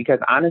world. Because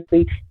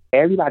honestly,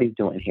 everybody's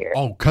doing hair.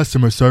 Oh,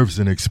 customer service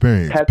and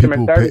experience. Customer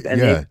service and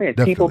the experience.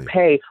 Definitely. People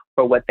pay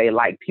for what they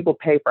like. People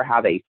pay for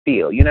how they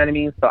feel. You know what I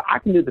mean? So I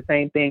can do the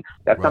same thing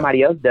that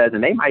somebody else does,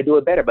 and they might do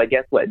it better, but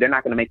guess what? They're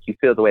not going to make you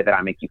feel the way that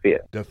I make you feel.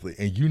 Definitely.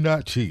 And you're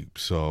not cheap.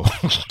 So,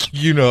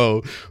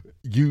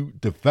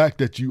 the fact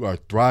that you are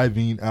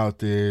thriving out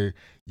there,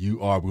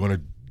 we're going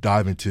to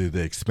dive into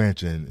the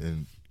expansion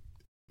in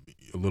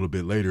a little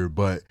bit later,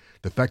 but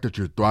the fact that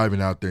you're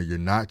thriving out there, you're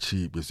not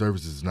cheap, your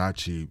service is not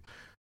cheap,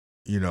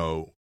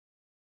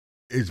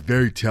 it's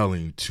very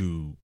telling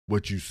to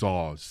what you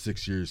saw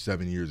 6 years,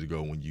 7 years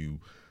ago when you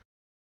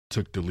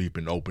took the leap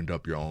and opened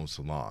up your own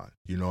salon.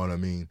 You know what I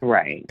mean?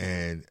 Right.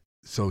 And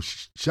so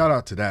shout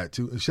out to that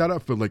too. Shout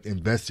out for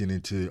investing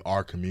into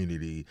our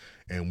community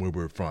and where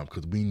we're from,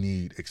 because we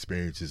need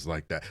experiences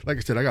like that. Like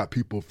I said, I got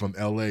people from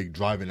LA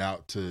driving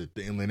out to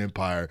the Inland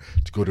Empire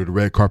to go to the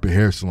Red Carpet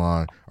Hair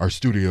Salon, our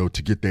studio,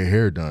 to get their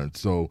hair done.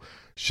 So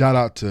shout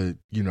out to,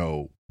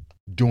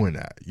 doing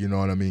that. You know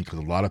what I mean? Because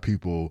a lot of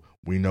people,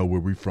 we know where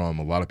we're from.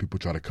 A lot of people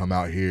try to come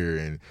out here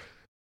and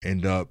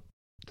end up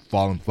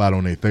falling flat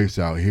on their face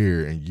out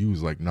here, and you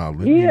was like, nah,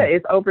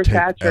 it's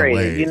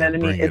oversaturated. You know what I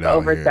mean? It's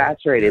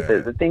oversaturated. Yeah.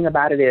 The thing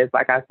about it is,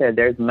 like I said,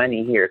 there's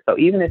money here. So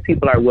even if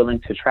people are willing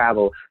to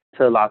travel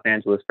to Los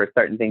Angeles for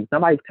certain things,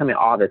 nobody's coming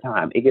all the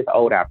time. It gets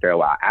old after a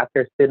while.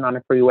 After sitting on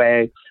the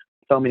freeway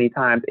so many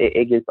times,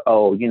 it gets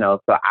old, So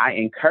I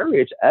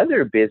encourage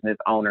other business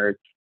owners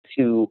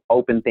to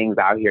open things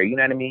out here. You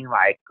know what I mean?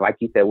 Like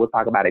you said, we'll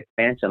talk about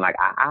expansion. Like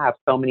I have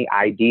so many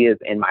ideas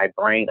in my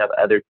brain of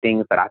other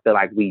things that I feel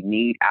like we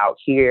need out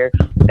here,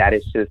 that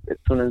it's just, as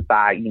soon as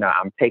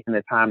I'm taking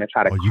the time to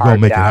try to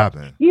carve it out.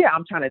 Happen. Yeah,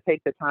 I'm trying to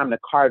take the time to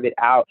carve it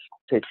out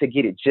to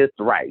get it just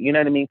right. You know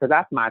what I mean? Because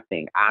that's my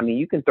thing. I mean,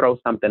 you can throw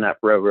something up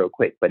real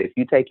quick, but if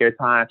you take your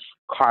time,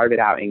 carve it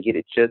out and get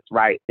it just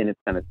right, then it's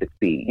going to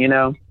succeed,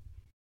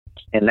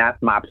 And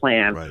that's my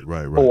plan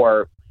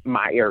for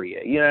my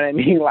area. You know what I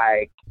mean?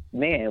 Like,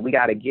 man, we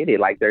got to get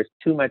it. Like, there's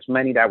too much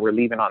money that we're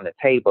leaving on the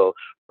table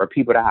for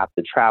people to have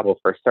to travel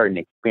for certain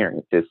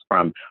experiences,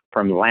 from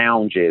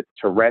lounges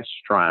to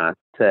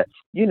restaurants to,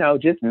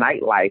 just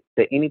nightlife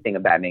to anything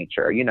of that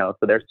nature,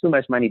 So there's too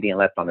much money being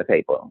left on the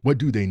table. What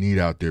do they need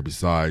out there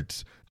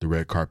besides the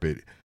Red Carpet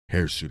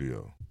Hair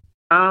Studio?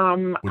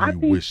 What do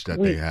you wish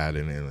that they had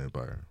in Inland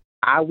Empire?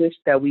 I wish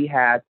that we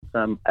had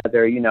some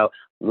other,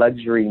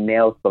 luxury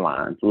nail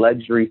salons,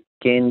 luxury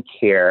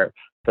skincare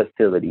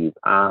facilities,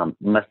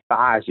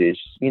 massages,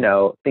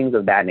 things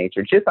of that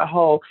nature. Just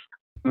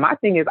my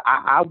thing is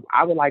I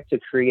would like to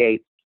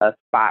create a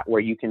spot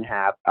where you can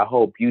have a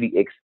whole beauty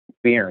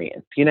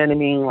experience. You know what I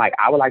mean? Like,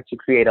 I would like to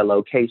create a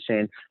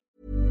location.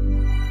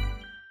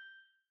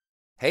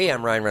 Hey,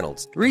 I'm Ryan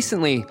Reynolds.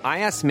 Recently, I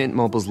asked Mint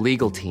Mobile's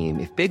legal team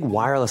if big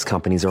wireless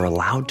companies are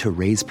allowed to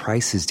raise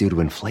prices due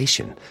to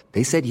inflation.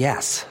 They said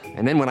yes.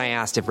 And then when I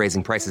asked if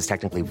raising prices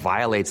technically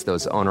violates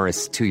those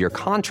onerous 2-year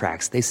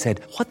contracts, they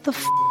said, what the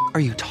f*** are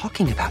you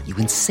talking about, you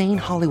insane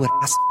Hollywood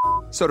ass f-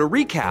 So to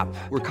recap,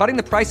 we're cutting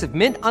the price of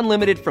Mint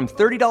Unlimited from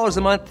 $30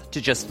 a month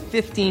to just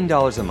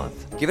 $15 a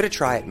month. Give it a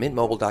try at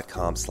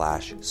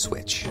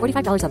mintmobile.com/switch.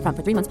 $45 up front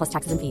for 3 months plus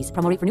taxes and fees.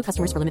 Promo rate for new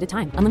customers for limited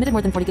time. Unlimited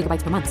more than 40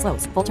 gigabytes per month.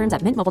 Slows full terms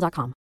at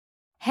mintmobile.com.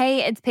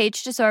 Hey, it's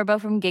Paige DeSorbo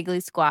from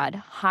Giggly Squad.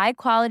 High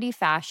quality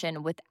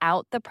fashion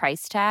without the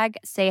price tag.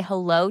 Say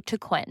hello to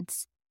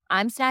Quince.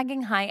 I'm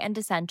snagging high-end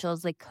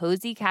essentials like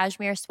cozy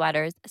cashmere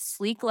sweaters,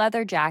 sleek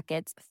leather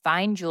jackets,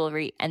 fine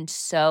jewelry, and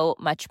so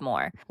much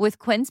more. With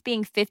Quince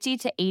being 50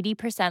 to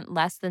 80%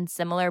 less than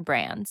similar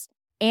brands.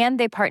 And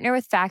they partner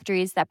with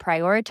factories that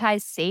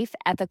prioritize safe,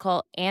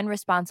 ethical, and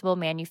responsible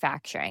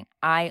manufacturing.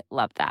 I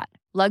love that.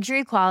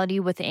 Luxury quality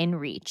within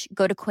reach.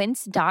 Go to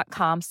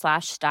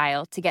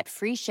quince.com/style to get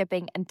free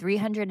shipping and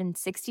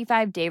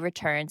 365-day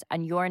returns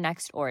on your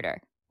next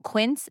order.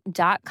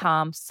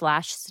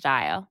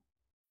 Quince.com/style.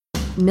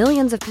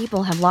 Millions of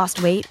people have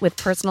lost weight with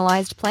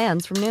personalized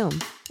plans from Noom.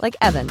 Like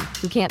Evan,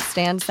 who can't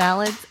stand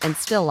salads and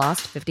still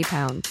lost 50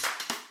 pounds.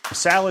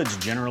 Salads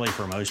generally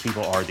for most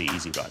people are the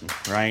easy button,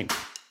 right?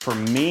 For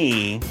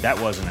me,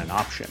 that wasn't an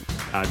option.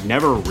 I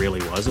never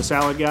really was a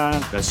salad guy.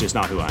 That's just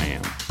not who I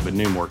am. But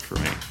Noom worked for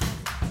me.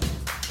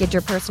 Get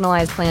your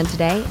personalized plan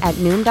today at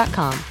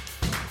Noom.com.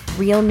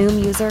 Real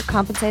Noom user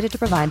compensated to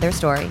provide their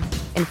story.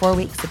 In 4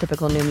 weeks, the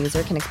typical Noom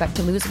user can expect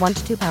to lose 1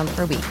 to 2 pounds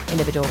per week.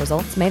 Individual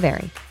results may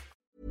vary.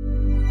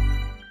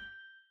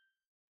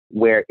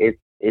 Where it's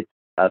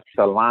a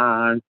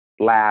salon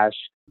slash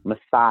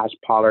massage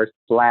parlor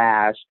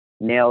slash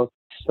nail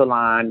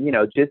salon,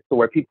 just so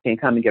where people can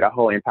come and get a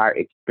whole entire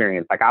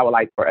experience. Like I would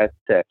like for us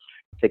to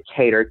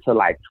cater to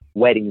like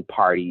wedding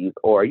parties,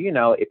 or,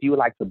 if you would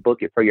like to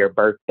book it for your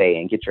birthday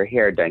and get your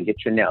hair done,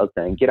 get your nails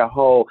done, get a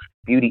whole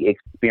beauty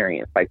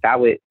experience. Like that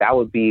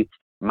would be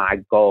my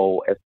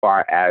goal as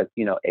far as,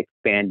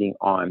 expanding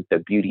on the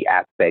beauty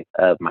aspect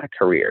of my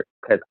career.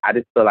 Cause I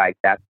just feel like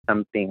that's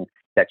something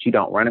that you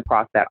don't run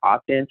across that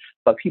often,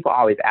 but people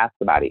always ask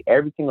about it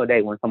every single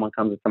day. When someone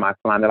comes into my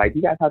salon, they're like,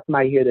 you guys have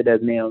somebody here that does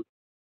nails?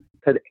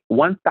 Because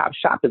one-stop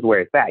shop is where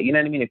it's at. You know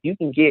what I mean? If you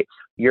can get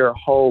your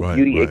whole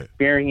beauty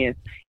experience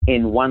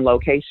in one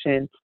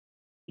location,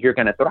 you're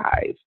going to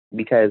thrive,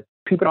 because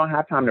people don't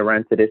have time to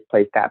run to this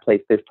place, that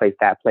place, this place,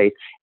 that place.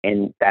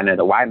 And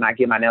why not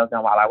get my nails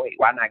done while I wait?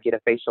 Why not get a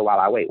facial while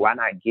I wait? Why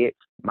not get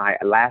my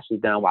lashes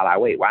done while I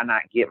wait? Why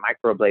not get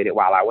microbladed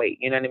while I wait?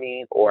 You know what I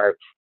mean? Or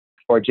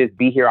just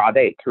be here all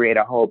day, create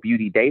a whole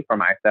beauty day for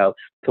myself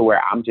to where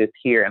I'm just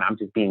here and I'm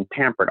just being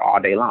pampered all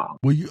day long.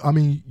 Well, you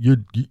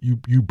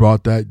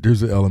brought that.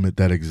 There's an element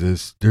that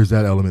exists. There's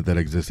that element that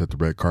exists at the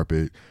Red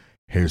Carpet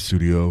Hair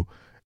Studio,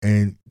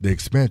 and the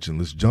expansion.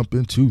 Let's jump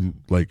into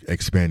like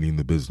expanding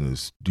the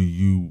business. Do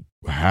you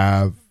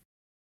have,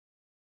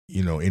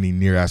 any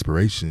near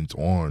aspirations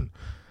on?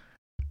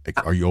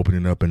 Are you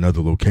opening up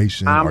another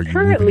location? Are you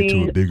moving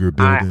into a bigger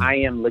building? I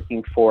am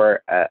looking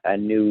for a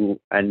new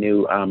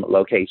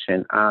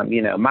location.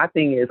 My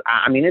thing is,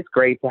 it's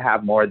great to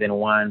have more than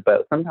one,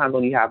 but sometimes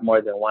when you have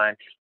more than one,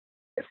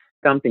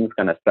 something's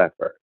going to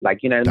suffer.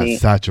 Like, you know what I mean?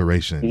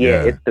 Saturation.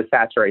 Yeah, it's the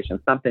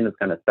saturation. Something is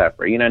going to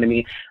suffer. You know what I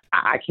mean?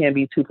 I can't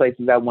be two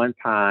places at one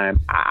time.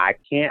 I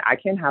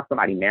can't have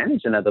somebody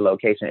manage another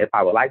location if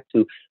I would like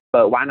to,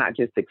 but why not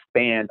just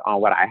expand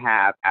on what I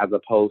have as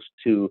opposed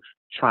to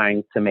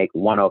trying to make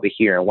one over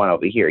here and one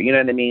over here? You know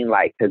what I mean?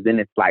 Like, because then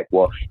it's like,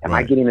 well, am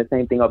I getting the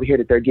same thing over here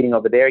that they're getting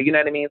over there? You know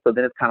what I mean? So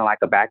then it's kind of like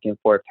a back and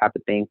forth type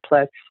of thing.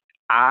 Plus,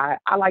 I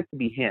like to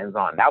be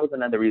hands-on. That was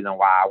another reason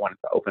why I wanted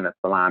to open a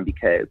salon,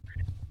 because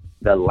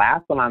the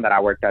last salon that I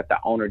worked at, the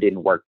owner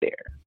didn't work there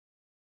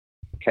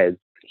because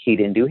he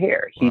didn't do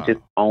hair. He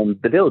just owned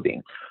the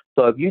building.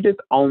 So if you just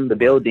own the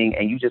building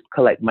and you just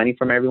collect money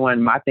from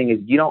everyone, my thing is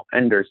you don't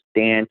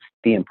understand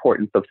the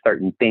importance of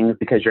certain things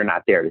because you're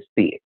not there to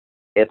see it.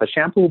 If a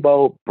shampoo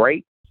bowl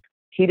breaks,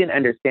 he didn't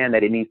understand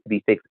that it needs to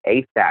be fixed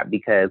ASAP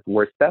because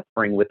we're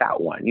suffering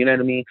without one. You know what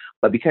I mean?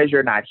 But because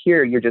you're not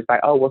here, you're just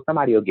like, oh, well,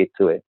 somebody will get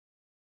to it.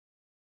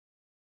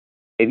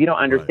 If you don't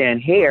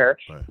understand hair,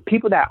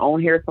 people that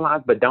own hair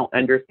salons but don't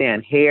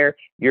understand hair,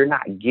 you're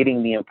not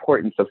getting the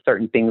importance of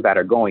certain things that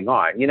are going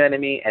on. You know what I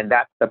mean? And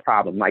that's the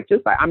problem.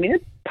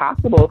 It's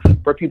possible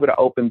for people to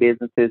open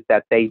businesses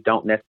that they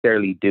don't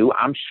necessarily do,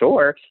 I'm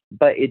sure,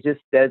 but it just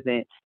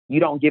doesn't.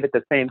 You don't give it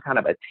the same kind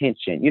of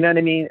attention. You know what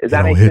I mean? Does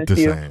that make sense to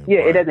you?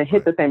 Yeah, it doesn't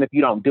hit the same if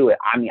you don't do it.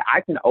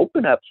 I can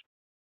open up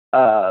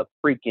a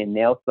freaking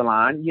nail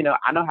salon.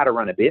 I know how to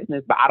run a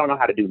business, but I don't know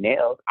how to do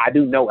nails. I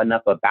do know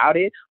enough about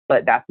it,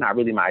 but that's not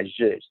really my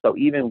judge. So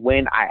even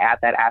when I add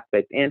that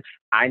aspect in,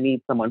 I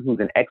need someone who's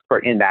an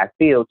expert in that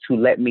field to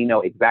let me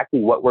know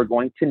exactly what we're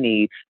going to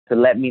need, to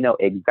let me know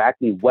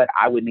exactly what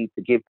I would need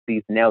to give to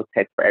these nail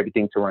techs for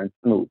everything to run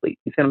smoothly.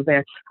 You see what I'm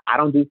saying? I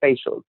don't do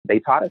facials. They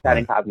taught us that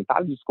in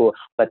cosmetology school,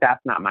 but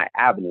that's not my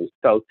avenue.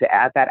 So to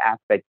add that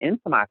aspect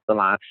into my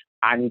salon,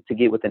 I need to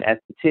get with an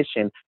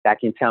esthetician that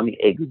can tell me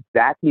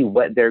exactly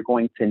what they're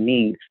going to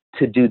need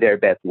to do their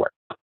best work.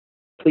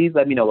 Please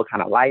let me know what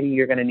kind of lighting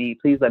you're going to need.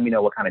 Please let me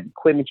know what kind of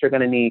equipment you're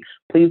going to need.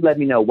 Please let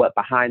me know what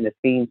behind the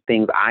scenes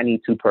things I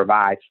need to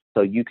provide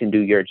so you can do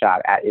your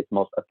job at its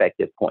most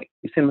effective point.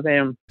 You see what I'm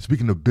saying?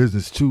 Speaking of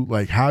business too,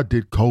 like how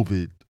did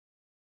COVID,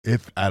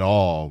 if at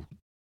all,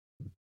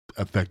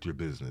 affect your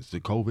business?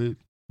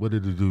 What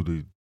did it do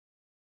to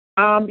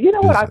you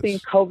know what I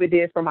think COVID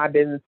did for my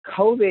business?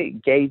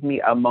 COVID gave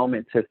me a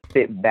moment to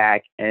sit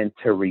back and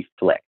to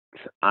reflect,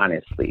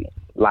 honestly.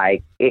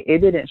 Like,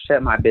 it didn't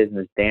shut my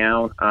business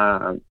down.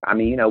 I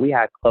mean, you know, we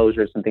had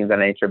closures and things of that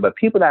nature, but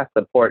people that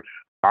support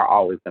are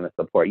always going to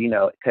support, you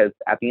know, because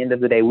at the end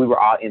of the day, we were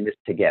all in this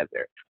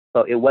together.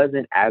 So it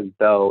wasn't as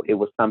though it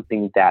was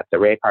something that the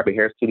Red Carpet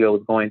Hair Studio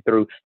was going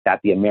through that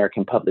the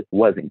American public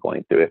wasn't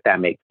going through, if that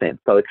makes sense.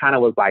 So it kind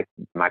of was like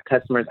my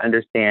customers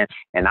understand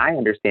and I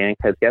understand,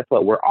 because guess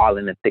what? We're all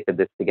in the thick of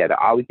this together.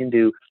 All we can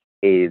do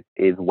is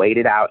wait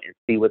it out and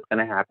see what's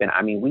going to happen.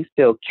 I mean, we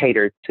still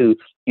cater to,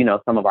 you know,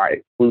 some of our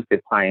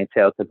exclusive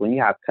clientele, because when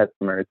you have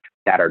customers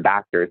that are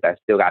doctors that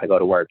still got to go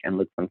to work and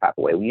look some type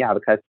of way, when you have a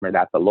customer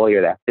that's a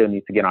lawyer that still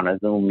needs to get on a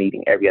Zoom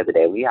meeting every other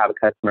day, we have a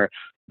customer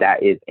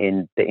that is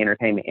in the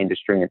entertainment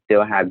industry and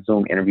still has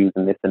Zoom interviews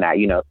and this and that,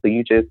 you know, so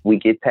we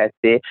get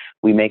tested,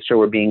 we make sure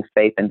we're being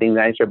safe and things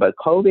like that nature. But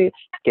COVID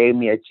gave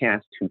me a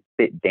chance to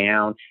sit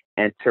down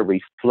and to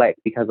reflect,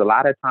 because a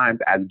lot of times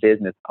as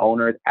business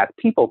owners, as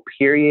people,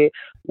 period,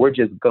 we're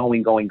just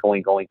going.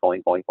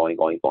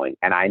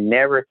 And I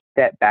never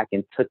stepped back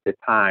and took the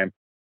time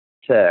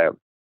to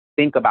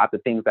think about the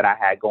things that I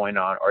had going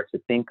on, or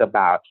to think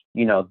about,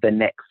 you know, the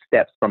next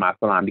steps for my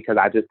salon, because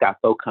I just got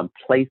so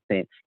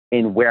complacent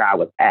in where I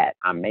was at.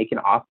 I'm making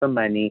awesome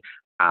money.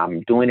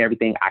 I'm doing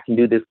everything. I can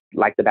do this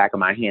like the back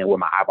of my hand with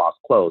my eyeballs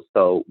closed.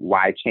 So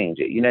why change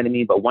it? You know what I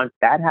mean? But once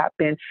that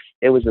happened,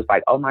 it was just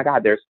like, oh my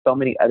God, there's so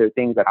many other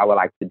things that I would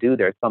like to do.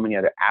 There's so many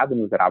other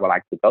avenues that I would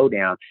like to go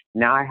down.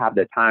 Now I have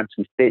the time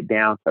to sit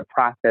down, to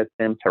process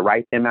them, to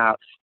write them out.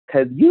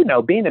 Because, you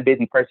know, being a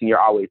busy person, you're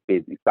always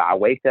busy. So I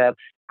wake up,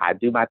 I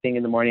do my thing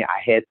in the morning, I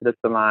head to the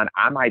salon.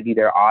 I might be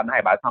there all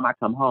night. By the time I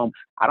come home,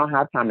 I don't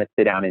have time to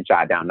sit down and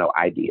jot down no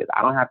ideas.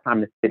 I don't have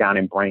time to sit down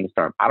and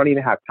brainstorm. I don't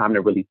even have time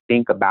to really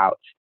think about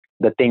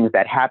the things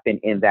that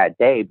happened in that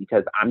day,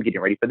 because I'm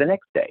getting ready for the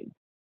next day.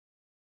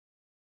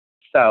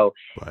 So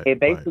it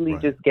basically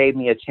just gave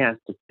me a chance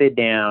to sit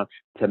down,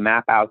 to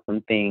map out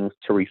some things,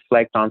 to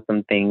reflect on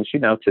some things, you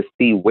know, to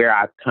see where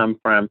I've come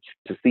from,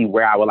 to see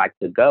where I would like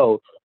to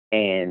go,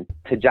 and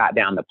to jot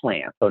down the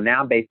plan. So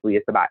now basically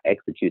it's about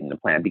executing the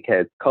plan,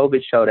 because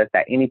COVID showed us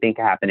that anything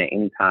can happen at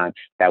any time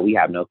that we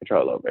have no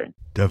control over.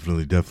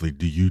 Definitely.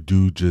 Do you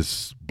do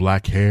just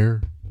black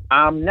hair?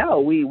 No,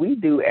 we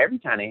do every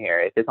kind of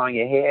hair. If it's on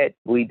your head,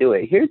 we do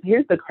it.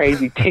 Here's the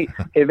crazy thing.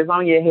 If it's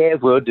on your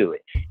head, we'll do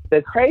it.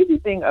 The crazy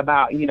thing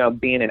about, you know,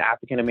 being an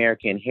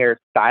African-American hair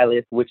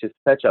stylist, which is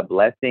such a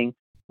blessing,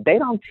 they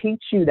don't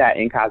teach you that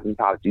in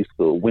cosmetology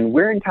school. When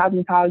we're in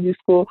cosmetology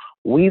school,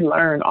 we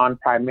learn on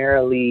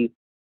primarily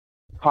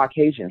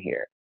Caucasian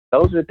hair.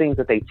 Those are the things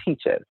that they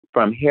teach us,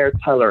 from hair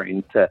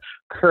coloring to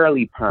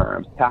curly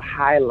perms to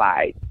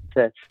highlights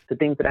to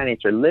things of that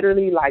nature.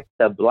 Literally, like,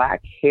 the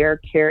black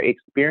hair care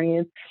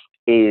experience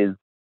is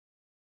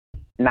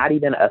not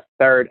even a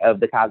third of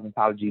the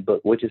cosmetology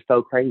book, which is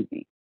so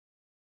crazy,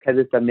 because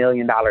it's $1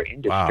 million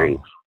industry.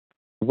 Wow.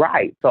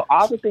 Right. So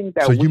all the things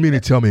that. So you mean to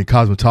tell me in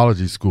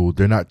cosmetology school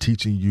they're not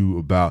teaching you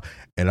about?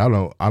 And I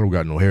don't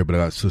got no hair, but I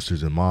got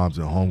sisters and moms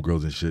and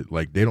homegirls and shit.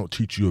 Like, they don't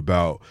teach you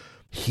about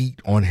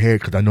heat on hair,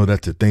 because I know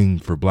that's a thing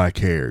for black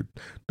hair.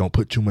 Don't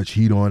put too much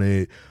heat on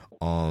it.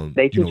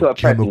 They teach you a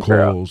press and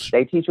curl.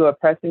 They teach you a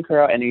press and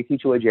curl, and they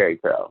teach you a jerry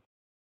curl.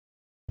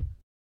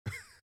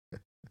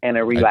 And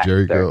a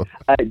relaxer.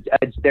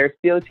 They're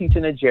still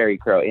teaching a jerry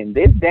curl. In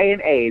this day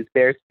and age,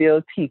 they're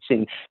still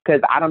teaching,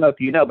 because I don't know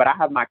if you know, but I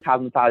have my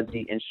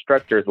cosmetology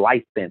instructor's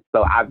license.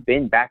 So I've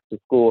been back to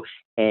school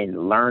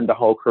and learned the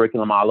whole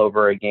curriculum all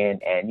over again.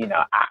 And, you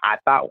know, I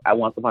thought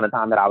once upon a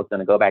time that I was going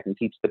to go back and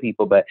teach the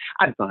people, but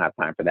I just don't have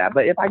time for that.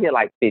 But if I get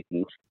like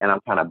 50 and I'm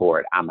kind of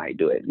bored, I might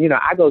do it. You know,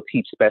 I go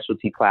teach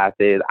specialty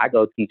classes. I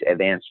go teach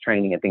advanced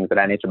training and things of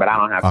that nature, but I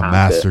don't have time. A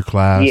master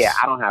class. Yeah,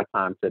 I don't have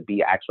time to be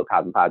an actual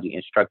cosmetology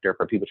instructor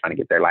for people trying to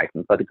get their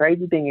license. But the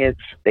crazy thing is,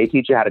 they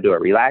teach you how to do a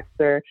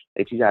relaxer,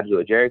 they teach you how to do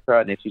a jerry curl,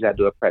 and they teach you how to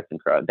do a press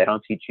and curl. They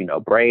don't teach you no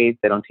braids,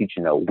 they don't teach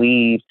you no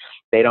weaves,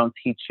 they don't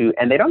teach you,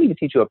 and they don't even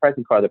teach you a press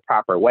and curl the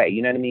proper way.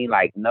 You know what I mean?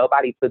 Like,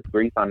 nobody puts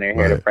grease on their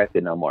hair to press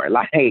it no more.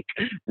 Like,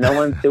 no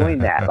one's doing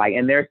that. Like,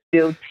 and they're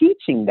still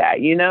teaching that,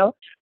 you know?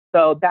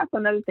 So that's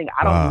another thing.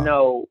 I don't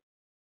know.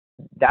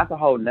 That's a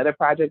whole nother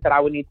project that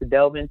I would need to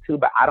delve into,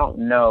 but I don't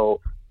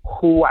know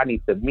who I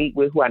need to meet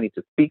with, who I need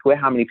to speak with,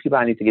 how many people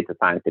I need to get to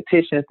sign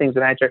petitions, things of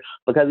that nature,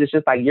 because it's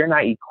just like, you're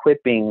not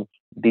equipping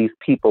these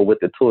people with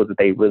the tools that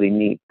they really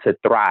need to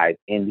thrive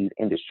in these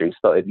industries.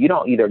 So if you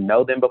don't either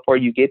know them before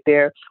you get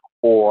there,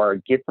 or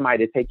get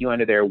somebody to take you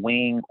under their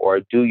wing, or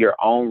do your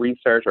own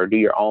research, or do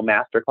your own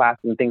master classes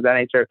and things of that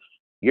nature,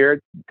 you're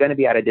going to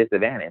be at a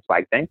disadvantage.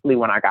 Like, thankfully,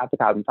 when I got to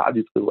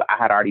cosmetology school, I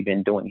had already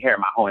been doing hair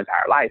my whole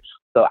entire life.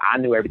 So I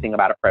knew everything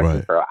about a press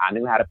and curl. I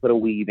knew how to put a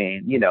weave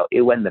in. You know,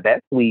 it wasn't the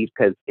best weave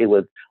because it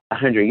was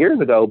 100 years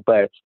ago,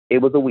 but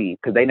it was a weave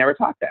because they never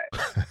taught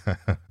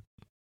that.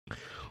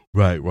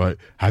 Right.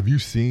 Have you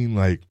seen,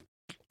 like,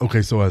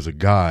 okay, so as a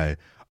guy,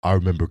 I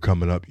remember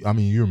coming up, I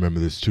mean, you remember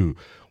this too,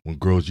 when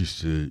girls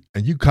used to,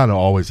 and you kind of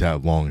always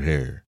had long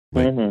hair,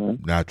 like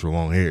natural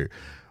long hair.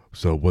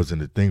 So it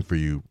wasn't a thing for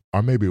you,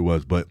 or maybe it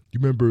was, but you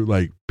remember,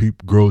 like,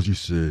 girls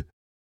used to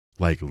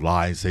like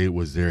lie and say it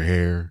was their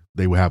hair.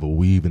 They would have a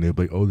weave and they'd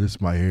be like, "Oh, this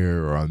is my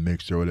hair," or "I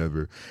mixed," or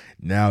whatever.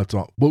 Now it's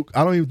all. Well,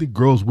 I don't even think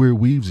girls wear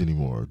weaves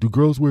anymore. Do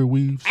girls wear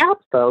weaves?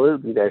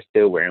 Absolutely, they're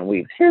still wearing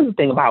weaves. Here's the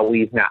thing about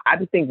weaves now. I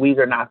just think weaves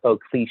are not so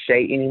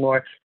cliche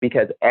anymore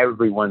because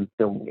everyone's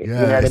doing it.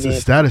 Yeah, you know what it's I mean?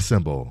 a status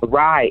symbol.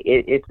 Right.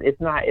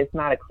 It's not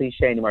a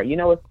cliche anymore. You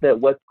know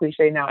what's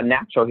cliche now?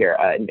 Natural hair.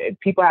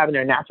 People having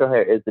their natural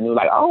hair is the new,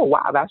 like, oh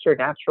wow, that's your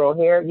natural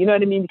hair. You know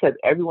what I mean? Because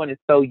everyone is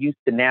so used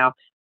to now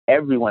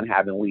everyone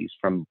having weaves,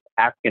 from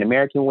African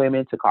American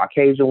women to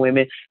Caucasian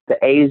women to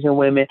Asian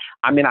women.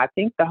 I mean, I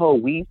think the whole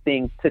weave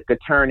thing took a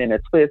turn and a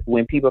twist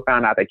when people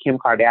found out that Kim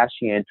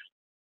Kardashian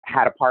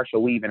had a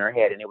partial weave in her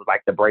head, and it was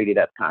like the braided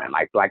up kind,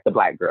 like the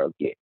black girls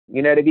get.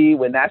 You know what I mean?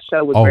 When that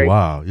show was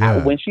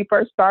when she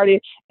first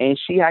started and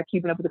she had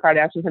Keeping Up with the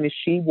Kardashians, and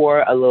she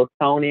wore a little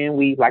sewn in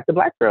weave like the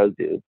black girls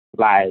do.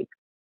 Like,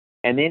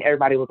 and then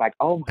everybody was like,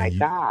 "Oh my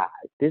God,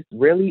 this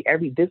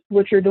is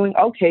what you're doing?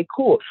 Okay,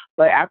 cool."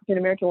 But African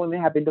American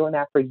women have been doing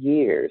that for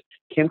years.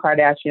 Kim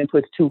Kardashian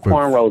puts 2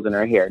 cornrows in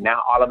her hair.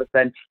 Now all of a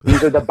sudden,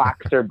 these are the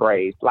boxer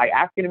braids. Like,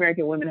 African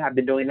American women have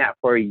been doing that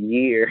for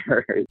years.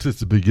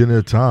 Since the beginning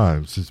of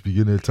time. Since the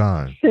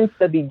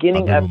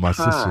beginning of my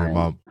time. sister and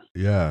mom.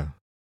 Yeah.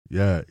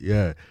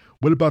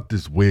 What about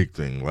this wig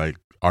thing? Like,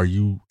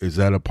 is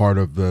that a part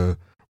of the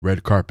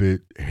red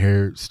carpet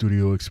hair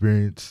studio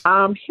experience?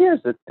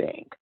 Here's the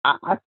thing.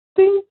 I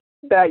think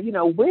that,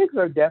 wigs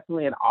are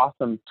definitely an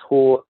awesome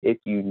tool if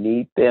you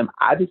need them.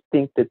 I just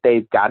think that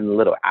they've gotten a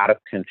little out of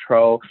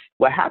control.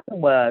 What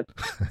happened was,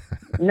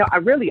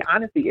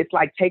 honestly, it's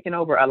like taking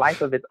over a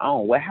life of its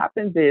own. What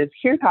happens is,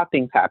 here's how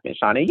things happen,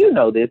 Sean, and you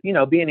know this,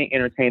 being in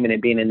entertainment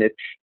and being in this,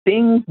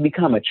 things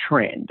become a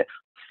trend.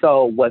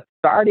 So what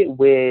started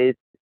with,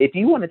 if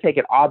you want to take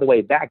it all the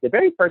way back, the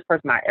very first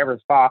person I ever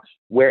saw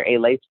wear a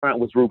lace front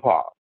was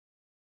RuPaul.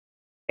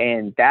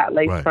 And that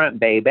lace front,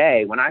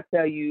 baby, when I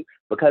tell you,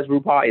 because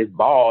RuPaul is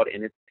bald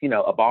and it's,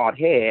 a bald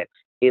head,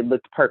 it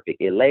looked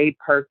perfect. It laid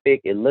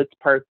perfect. It looked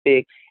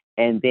perfect.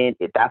 And then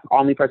that's the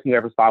only person you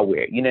ever saw wear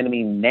it. You know what I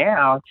mean?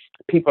 Now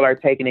people are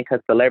taking it because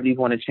celebrities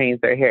want to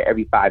change their hair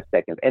every 5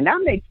 seconds. And that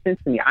makes sense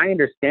to me. I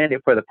understand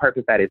it for the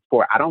purpose that it's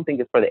for. I don't think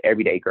it's for the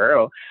everyday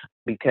girl,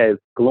 because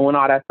gluing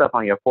all that stuff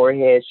on your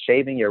forehead,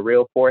 shaving your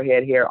real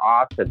forehead hair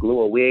off to glue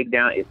a wig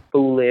down is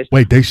foolish.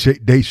 Wait, they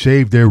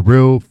shave their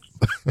real...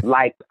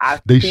 Like,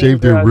 they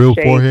shave their real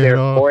forehead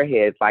off?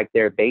 Foreheads, like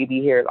their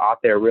baby hairs off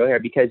their real hair,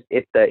 because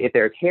if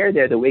there's hair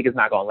there, the wig is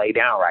not going to lay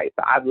down right.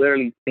 So I've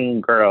literally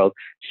seen girls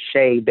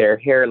shave their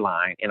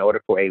hairline in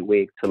order for a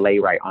wig to lay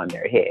right on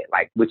their head,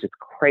 like, which is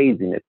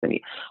craziness to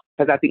me.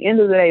 Because at the end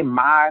of the day,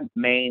 my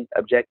main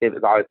objective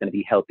is always going to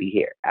be healthy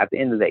hair. At the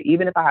end of the day,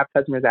 even if I have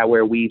customers that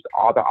wear weaves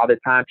all the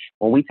time,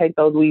 when we take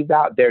those weaves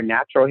out, their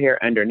natural hair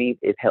underneath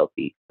is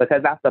healthy,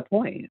 because that's the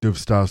point. Protective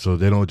styles, so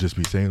they don't just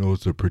be saying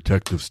those are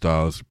protective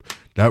styles.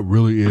 That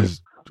really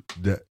is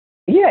that.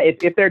 Yeah,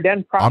 if they're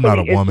done properly, I'm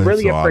not a woman, it's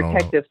really so a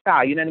protective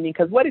style. You know what I mean?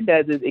 Because what it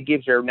does is it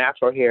gives your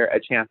natural hair a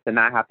chance to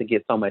not have to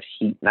get so much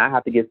heat, not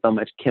have to get so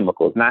much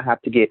chemicals, not have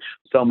to get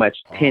so much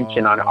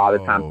tension on it all the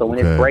time. So when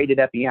it's braided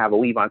up and you have a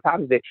weave on top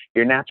of it,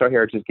 your natural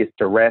hair just gets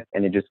to rest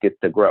and it just gets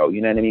to grow.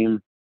 You know what I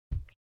mean?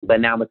 But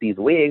now with these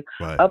wigs,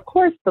 of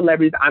course,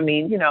 celebrities, I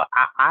mean,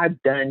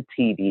 I've done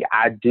TV,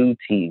 I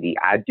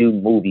do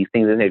movies,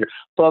 things of that nature.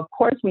 So of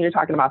course, when you're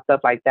talking about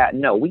stuff like that,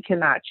 no, we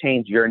cannot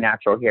change your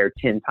natural hair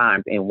 10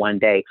 times in one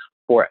day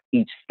for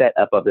each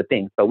setup of the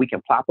thing. So we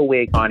can plop a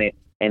wig on it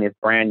and it's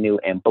brand new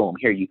and boom,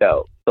 here you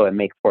go. So it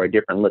makes for a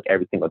different look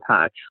every single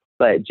time.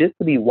 But just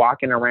to be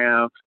walking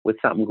around with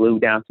something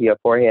glued down to your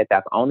forehead,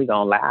 that's only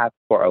going to last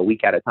for a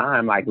week at a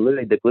time. Like,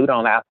 literally, the glue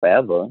don't last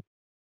forever.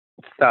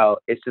 So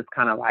it's just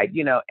kind of like,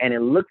 and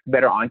it looks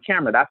better on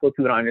camera. That's what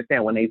people don't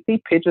understand. When they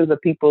see pictures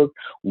of people's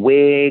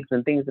wigs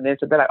and things of that,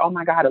 they're like, oh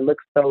my God, it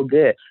looks so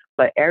good.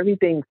 But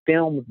everything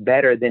films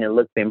better than it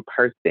looks in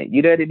person.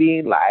 You know what I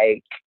mean?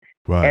 Like,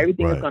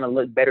 everything is going to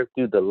look better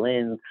through the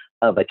lens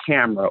of a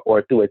camera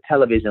or through a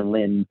television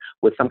lens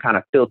with some kind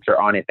of filter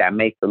on it that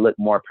makes it look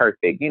more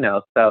perfect,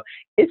 So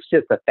it's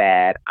just a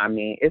fad. I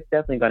mean, it's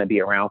definitely going to be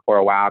around for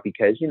a while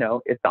because,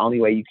 it's the only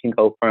way you can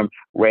go from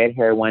red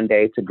hair one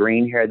day to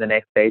green hair the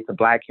next day to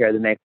black hair the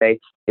next day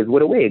is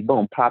with a wig.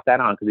 Boom, pop that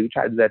on. Because if you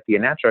try to do that to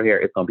your natural hair,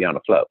 it's going to be on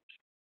the float.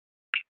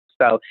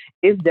 So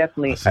it's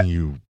definitely...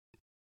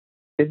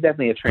 It's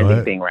definitely a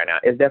trending thing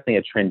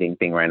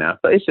right now.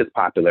 So it's just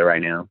popular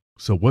right now.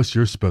 So what's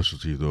your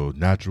specialty though?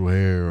 Natural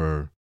hair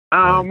or?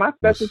 My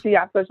specialty,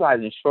 I specialize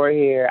in short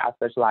hair. I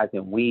specialize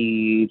in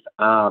weaves.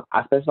 I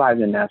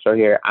specialize in natural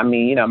hair. I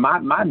mean,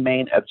 my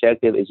main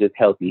objective is just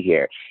healthy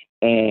hair.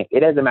 And it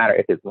doesn't matter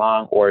if it's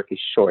long or if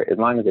it's short, as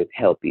long as it's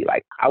healthy.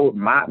 Like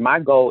my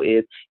goal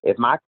is if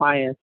my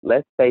clients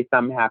let's say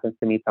something happens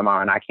to me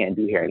tomorrow and I can't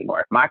do hair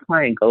anymore. If my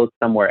client goes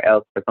somewhere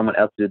else for someone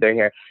else to do their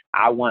hair,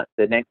 I want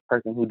the next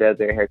person who does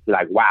their hair to be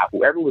like, wow,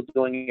 whoever was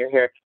doing your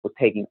hair was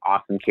taking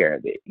awesome care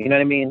of it. You know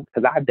what I mean?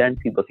 Because I've done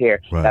people's hair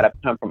that have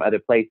come from other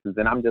places,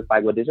 and I'm just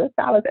like, well, did your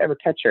stylist ever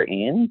cut your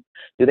ends?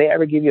 Do they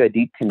ever give you a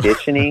deep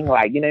conditioning?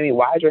 Like, you know what I mean?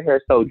 Why is your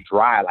hair so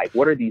dry? Like,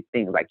 what are these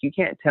things? Like, you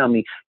can't tell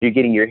me you're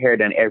getting your hair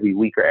done every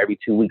week or every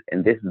 2 weeks,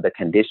 and this is the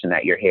condition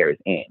that your hair is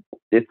in.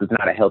 This is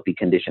not a healthy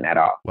condition at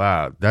all.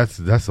 Wow, that's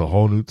a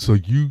whole new. So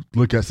you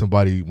look at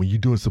somebody when you're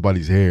doing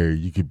somebody's hair,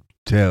 you could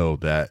tell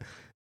that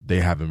they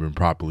haven't been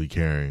properly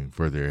caring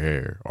for their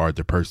hair, or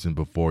the person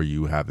before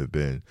you haven't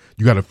been.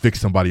 You got to fix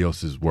somebody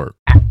else's work.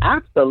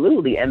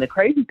 Absolutely. And the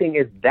crazy thing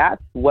is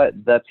that's what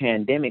the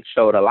pandemic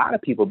showed a lot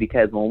of people,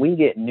 because when we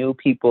get new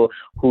people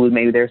who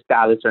maybe their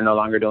stylists are no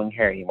longer doing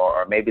hair anymore,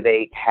 or maybe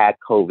they had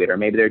COVID, or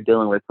maybe they're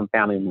dealing with some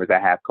family members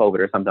that have COVID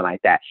or something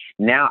like that.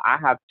 Now I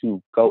have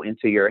to go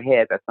into your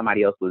head that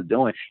somebody else was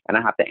doing, and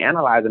I have to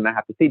analyze and I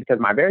have to see, because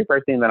my very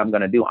first thing that I'm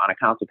going to do on a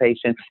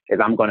consultation is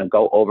I'm going to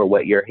go over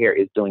what your hair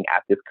is doing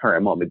at this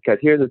current moment. Because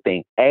here's the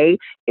thing, A,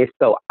 is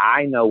so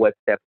I know what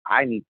steps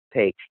I need to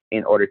take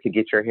in order to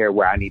get your hair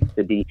where I need it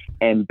to be.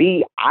 And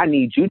B, I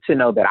need you to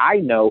know that I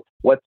know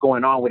what's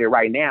going on with it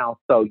right now,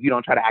 so you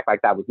don't try to act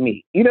like that was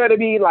me. You know what I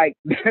mean? Like,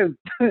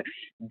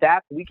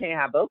 we can't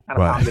have those kind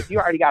of problems. If you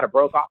already got a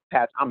broke off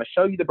patch, I'm going to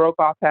show you the broke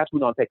off patch.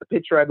 We're going to take a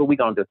picture of it. We're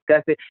going to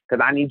discuss it,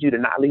 because I need you to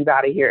not leave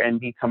out of here and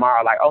be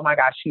tomorrow like, oh my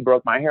gosh, she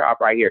broke my hair off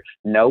right here.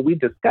 No, we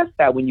discussed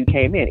that when you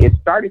came in. It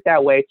started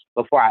that way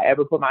before I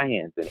ever put my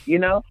hands in it, you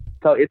know?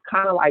 So it's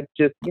kind of like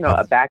just, you know,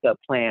 a backup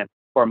plan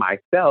for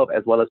myself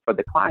as well as for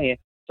the client,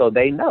 so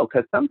they know.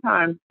 Because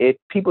sometimes if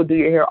people do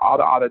your hair all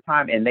the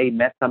time and they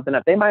mess something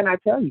up, they might not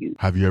tell you.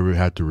 Have you ever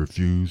had to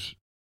refuse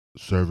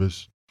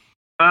service?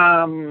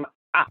 I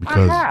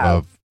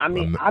have.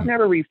 I've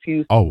never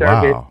refused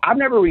service. Wow. I've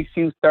never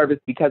refused service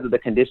because of the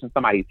condition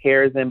somebody's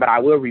hair is in, but I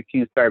will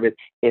refuse service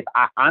if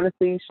I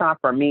honestly, Sean,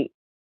 for me,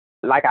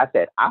 like I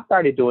said, I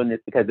started doing this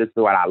because this is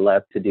what I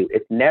love to do.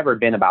 It's never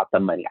been about the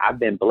money. I've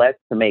been blessed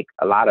to make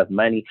a lot of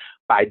money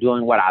by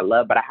doing what I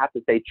love, but I have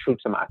to stay true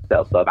to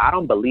myself. So if I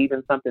don't believe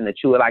in something that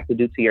you would like to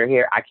do to your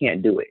hair, I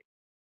can't do it.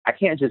 I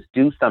can't just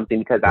do something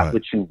because that's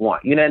what you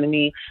want. You know what I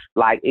mean?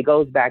 Like, it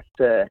goes back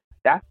to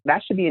that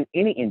should be in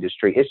any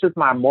industry. It's just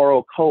my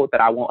moral code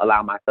that I won't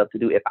allow myself to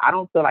do. If I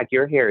don't feel like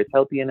your hair is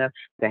healthy enough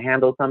to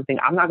handle something,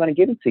 I'm not going to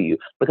give it to you,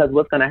 because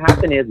what's going to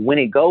happen is when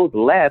it goes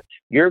left,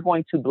 you're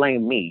going to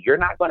blame me. You're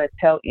not going to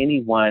tell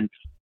anyone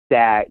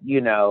that, you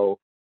know,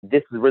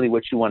 this is really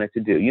what you wanted to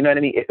do. You know what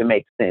I mean? If it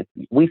makes sense.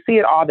 We see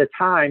it all the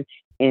time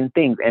in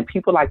things, and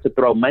people like to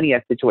throw money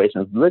at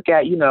situations. Look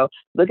at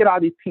all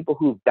these people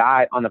who've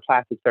died on the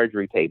plastic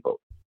surgery table.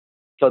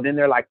 So then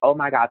they're like, oh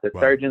my God, the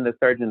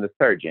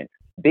surgeon.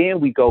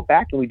 Then we go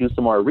back and we do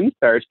some more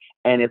research,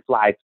 and it's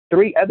like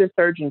 3 other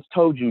surgeons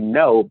told you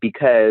no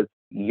because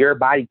your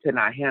body could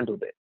not handle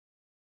this.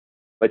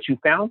 But you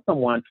found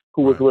someone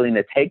who was willing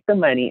to take the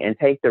money and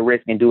take the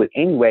risk and do it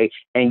anyway,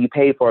 and you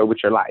paid for it with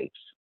your life.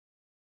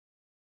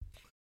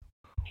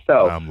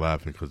 So I'm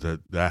laughing because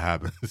that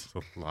happens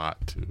a lot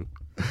too.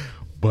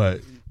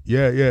 But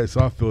yeah.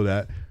 So I feel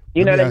that.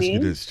 You know what I mean?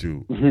 Let me ask you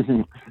this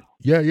too.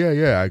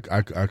 Yeah.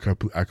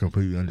 I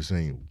completely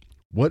understand.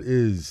 What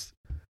is,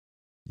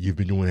 you've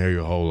been doing hair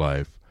your whole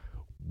life,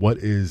 what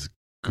is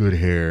good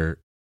hair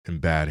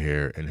and bad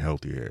hair and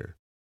healthy hair?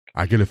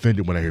 I get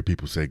offended when I hear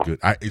people say good,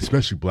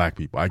 especially black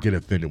people. I get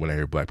offended when I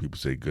hear black people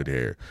say good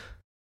hair.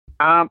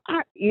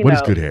 What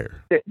is good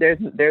hair? There's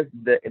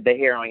the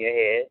hair on your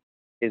head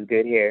is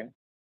good hair.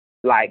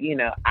 Like, you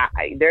know,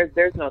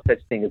 there's no such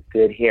thing as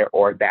good hair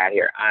or bad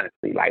hair,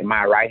 honestly. Like,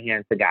 my right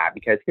hand to God,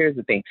 because here's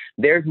the thing.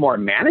 There's more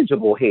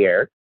manageable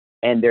hair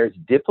and there's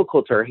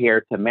difficulter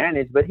hair to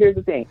manage. But here's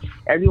the thing.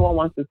 Everyone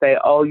wants to say,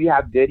 oh, you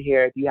have good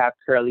hair if you have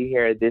curly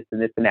hair, this and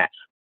this and that.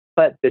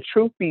 But the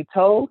truth be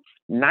told,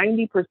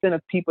 90% of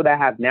people that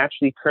have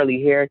naturally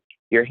curly hair,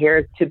 your hair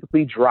is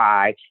typically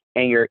dry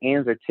and your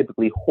ends are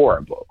typically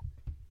horrible,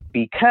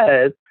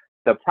 because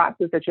the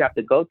process that you have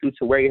to go through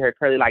to wear your hair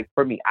curly, like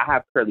for me, I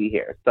have curly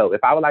hair. So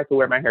if I would like to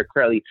wear my hair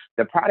curly,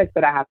 the products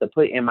that I have to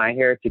put in my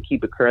hair to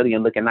keep it curly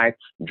and looking nice,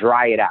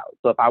 dry it out.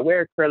 So if I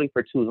wear it curly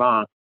for too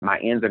long, my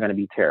ends are going to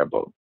be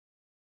terrible.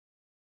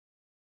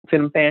 See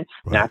what I'm saying?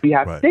 Right, now, if you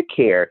have thick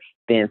hair,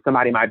 then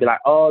somebody might be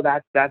like, oh,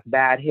 that's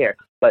bad hair.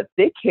 But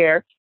thick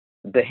hair,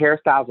 the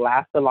hairstyles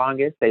last the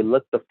longest. They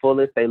look the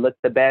fullest. They look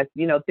the best,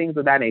 you know, things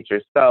of that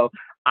nature. So,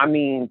 I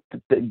mean,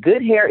 the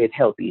good hair is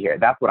healthy hair.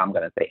 That's what I'm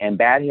going to say. And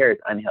bad hair is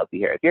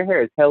unhealthy hair. If your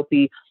hair is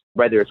healthy,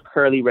 whether it's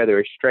curly, whether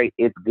it's straight,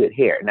 it's good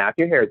hair. Now, if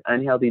your hair is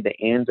unhealthy, the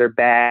ends are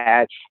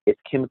bad,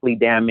 it's chemically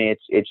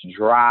damaged, it's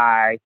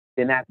dry,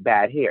 then that's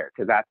bad hair,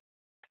 because that's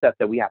stuff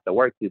that we have to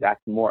work through.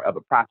 That's more of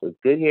a process.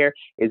 Good hair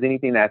is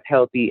anything that's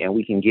healthy and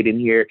we can get in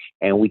here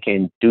and we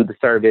can do the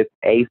service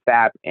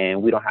ASAP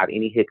and we don't have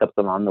any hiccups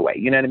along the way.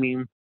 You know what I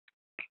mean?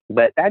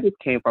 But that just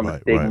came from a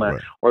stigma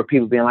where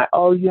people being like,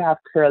 oh, you have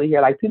curly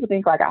hair. Like, people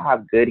think like I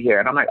have good hair.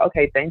 And I'm like,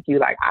 okay, thank you.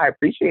 Like, I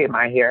appreciate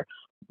my hair.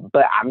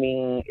 But I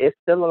mean, it's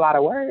still a lot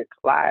of work.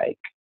 Like,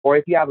 or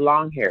if you have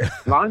long hair.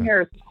 Long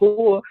hair is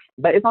cool,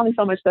 but it's only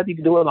so much stuff you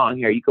can do with long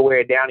hair. You can wear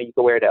it down and you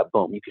can wear it up.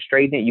 Boom. You can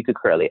straighten it, you can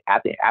curl it.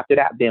 After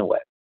that, then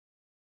what?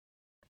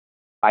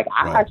 Like,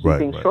 I actually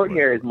think short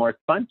hair is more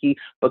spunky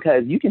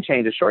because you can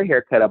change a short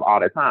haircut up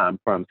all the time,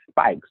 from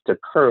spikes to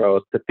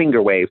curls to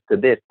finger waves to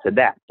this to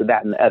that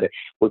and the other.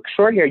 With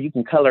short hair, you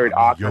can color it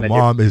all Your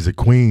mom is a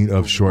queen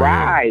of short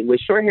hair. Right. With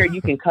short hair,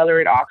 you can color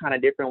it all kind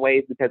of different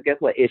ways because guess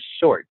what? It's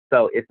short.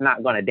 So it's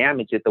not going to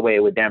damage it the way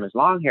it would damage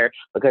long hair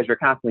because you're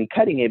constantly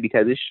cutting it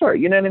because it's short.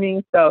 You know what I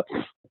mean? So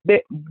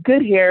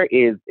good hair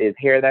is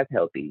hair that's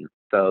healthy.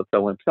 So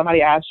when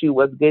somebody asks you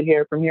what's good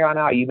hair from here on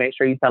out, you make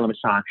sure you tell them,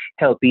 Sean,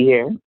 healthy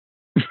hair.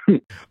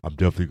 I'm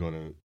definitely going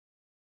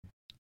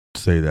to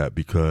say that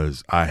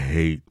because I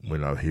hate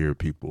when I hear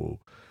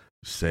people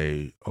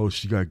say, oh,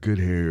 she got good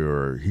hair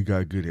or he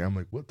got good hair. I'm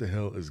like, what the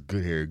hell is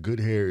good hair? Good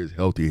hair is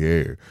healthy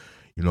hair.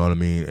 You know what I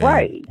mean? And,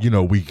 right. You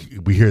know, we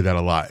hear that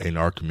a lot in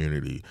our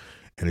community,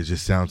 and it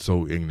just sounds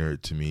so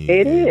ignorant to me.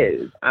 It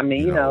is. I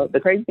mean, you know,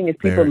 the crazy thing is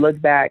people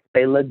look back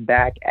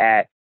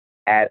at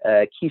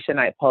Keisha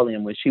Knight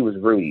Pulliam when she was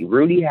Rudy.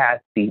 Rudy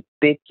has the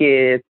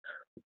thickest,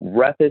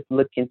 roughest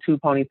looking two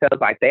ponytails.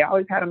 Like, they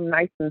always had them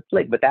nice and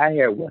slick, but that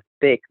hair was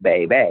thick,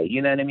 baby.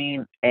 You know what I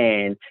mean?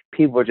 And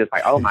people were just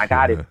like, oh my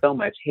God, it's so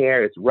much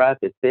hair. It's rough.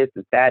 It's this,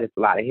 it's that. It's a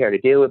lot of hair to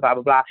deal with, blah,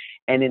 blah, blah.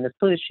 And then as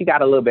soon as she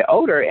got a little bit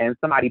older and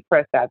somebody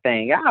pressed that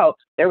thing out,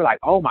 they were like,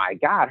 oh my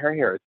God, her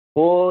hair is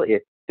full.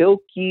 It's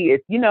silky.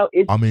 It's, you know,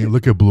 it's. I mean,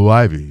 look at Blue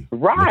Ivy.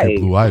 Right. Look at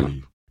Blue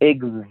Ivy.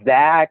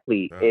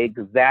 Exactly.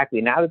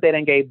 Now that they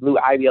done gave Blue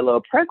Ivy a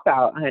little press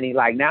out, honey,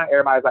 like now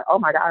everybody's like, oh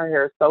my God, her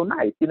hair is so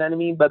nice. You know what I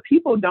mean? But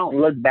people don't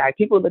look back.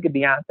 People look at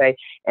Beyonce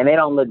and they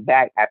don't look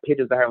back at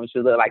pictures of her when she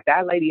looked like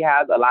that lady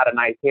has a lot of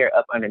nice hair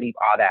up underneath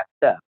all that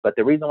stuff. But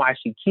the reason why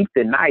she keeps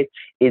it nice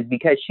is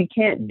because she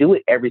can't do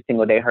it every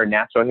single day, her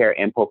natural hair,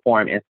 and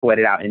perform and sweat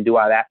it out and do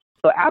all that.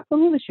 So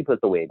absolutely she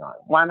puts a wig on.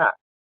 Why not?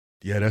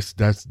 Yeah,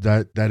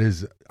 that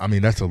is, I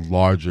mean, that's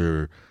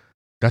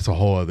a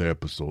whole other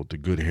episode, the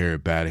good hair,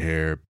 bad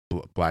hair,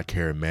 black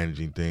hair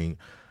managing thing.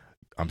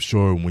 I'm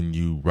sure when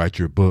you write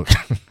your book,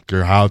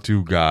 your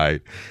how-to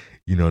guide,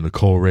 you know,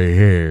 Nicole Ray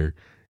Hair,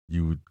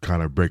 you would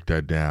kind of break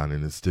that down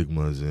and the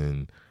stigmas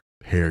and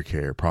hair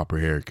care, proper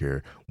hair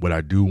care. What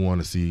I do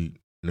want to see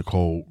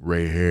Nicole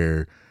Ray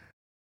Hair,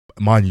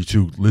 mind you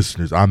too,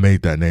 listeners, I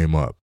made that name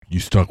up. You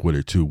stuck with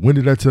it too. When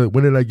did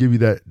I give you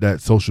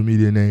that social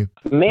media name?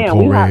 Man,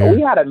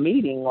 we had a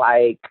meeting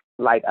like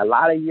a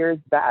lot of years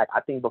back.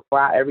 I think before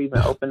I ever even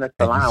opened the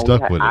salon, I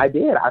stuck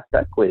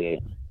with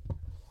it.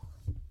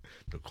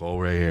 Nicole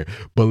Ray Hair.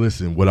 But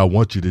listen, what I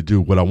want you to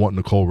do, what I want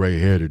Nicole Ray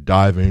Hair to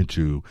dive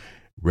into,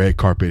 Red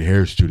Carpet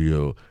Hair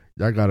Studio.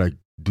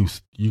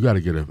 You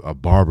gotta get a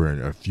barber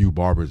and a few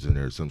barbers in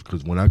there,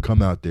 because when I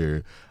come out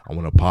there, I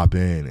want to pop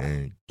in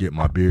and get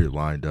my beard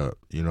lined up.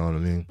 You know what I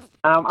mean?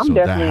 I'm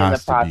definitely in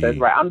the process,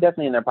 right? I'm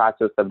definitely in the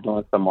process of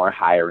doing some more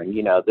hiring.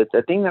 You know, the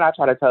thing that I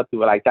try to tell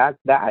people, like that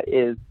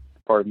is,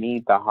 for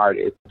me, the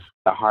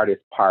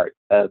hardest part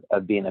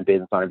of being a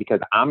business owner, because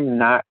I'm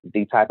not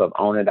the type of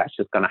owner that's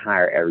just going to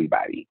hire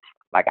everybody.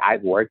 Like,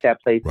 I've worked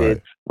at places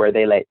where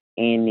they let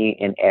any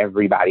and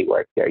everybody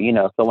work there, you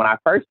know. So when I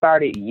first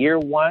started, year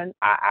one,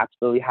 I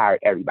absolutely hired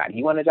everybody.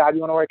 You want a job?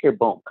 You want to work here?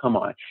 Boom, come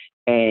on.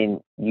 And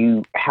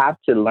you have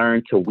to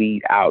learn to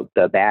weed out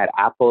the bad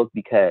apples,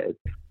 because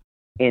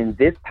in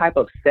this type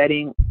of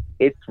setting,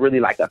 it's really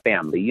like a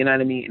family, you know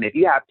what I mean? And if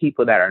you have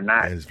people that are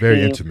not, it's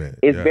very intimate.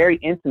 It's very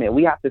intimate.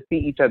 We have to see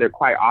each other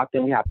quite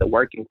often. We have to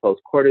work in close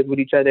quarters with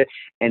each other.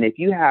 And if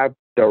you have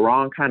the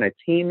wrong kind of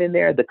team in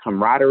there, the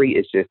camaraderie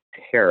is just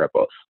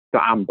terrible. So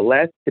I'm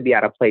blessed to be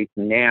at a place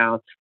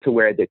now to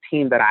where the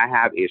team that I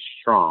have is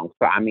strong.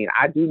 So, I mean,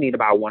 I do need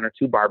about one or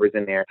two barbers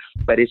in there,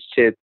 but it's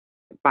just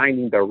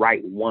finding the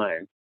right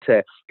one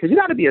because you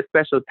got to be a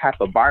special type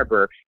of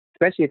barber,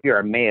 especially if you're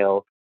a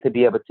male, to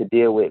be able to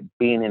deal with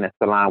being in a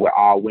salon with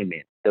all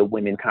women, the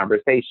women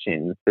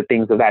conversations, the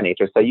things of that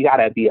nature. So you got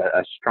to be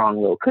a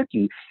strong little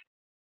cookie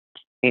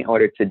in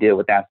order to deal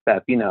with that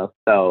stuff, you know.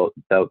 So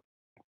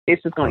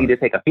it's just going to either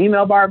take a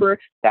female barber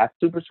that's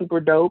super, super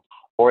dope,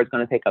 or it's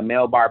going to take a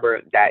male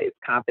barber that is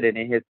confident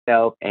in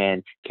himself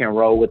and can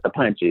roll with the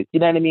punches. You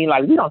know what I mean?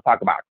 Like, we don't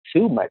talk about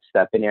too much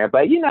stuff in there,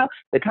 but, you know,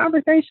 the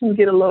conversations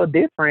get a little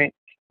different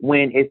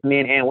when it's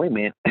men and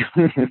women.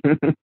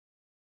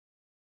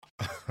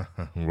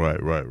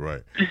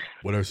 Right.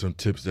 What are some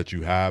tips that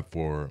you have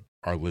for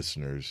our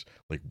listeners?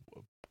 Like,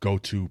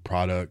 go-to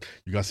product.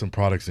 You got some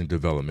products in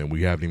development.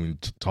 We haven't even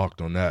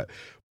talked on that.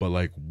 But,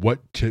 like,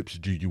 what tips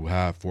do you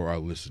have for our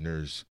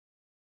listeners,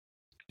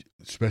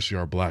 especially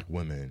our Black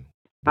women?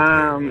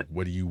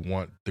 What do you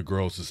want the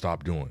girls to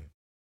stop doing?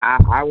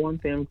 I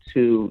want them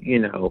to, you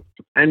know,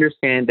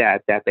 understand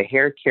that the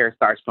hair care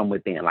starts from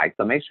within. Like,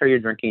 so make sure you're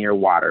drinking your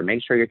water.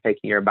 Make sure you're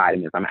taking your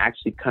vitamins. I'm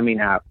actually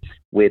coming out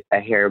with a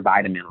hair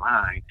vitamin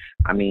line.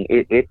 I mean,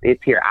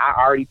 it's here. I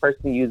already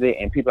personally use it,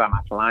 and people at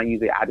my salon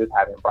use it. I just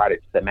haven't brought it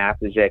to the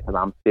masses yet because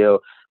I'm still,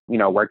 you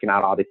know, working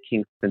out all the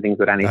kinks and things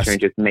of that nature and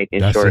just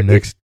making sure.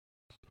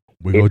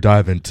 We're going to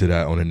dive into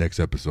that on the next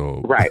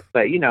episode. Right.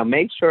 But, you know,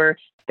 make sure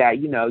that,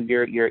 you know,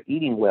 you're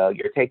eating well,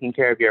 you're taking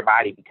care of your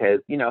body, because,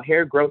 you know,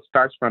 hair growth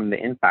starts from the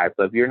inside.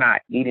 So if you're not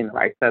eating the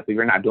right stuff, if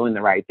you're not doing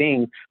the right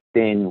things,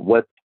 then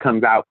what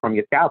comes out from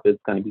your scalp is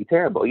going to be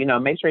terrible. You know,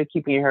 make sure you're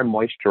keeping your hair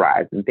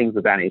moisturized and things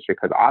of that nature,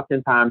 because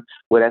oftentimes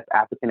with us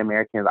African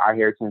Americans, our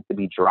hair tends to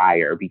be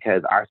drier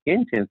because our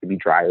skin tends to be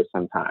drier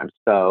sometimes.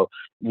 So,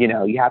 you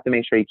know, you have to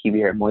make sure you keep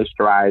your hair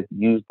moisturized,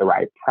 use the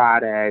right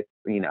products.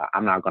 You know,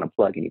 I'm not going to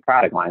plug any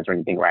product lines or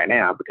anything right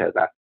now because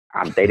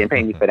they didn't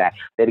pay me for that.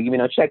 They didn't give me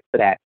no checks for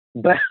that.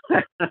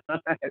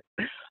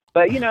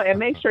 But, you know, and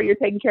make sure you're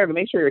taking care of it.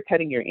 Make sure you're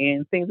cutting your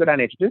ends, things of that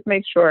nature. Just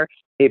make sure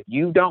if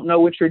you don't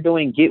know what you're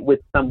doing, get with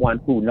someone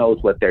who knows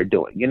what they're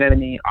doing. You know what I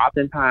mean?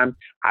 Oftentimes,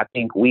 I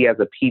think we as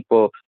a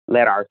people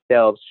let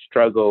ourselves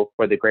struggle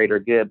for the greater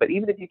good. But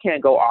even if you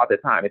can't go all the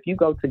time, if you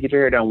go to get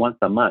your hair done once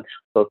a month,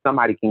 so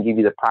somebody can give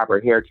you the proper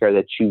hair care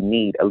that you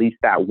need, at least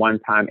that one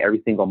time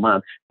every single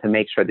month, to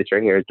make sure that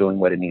your hair is doing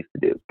what it needs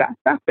to do.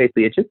 That's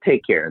basically it. Just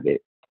take care of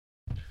it.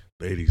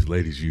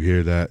 Ladies, you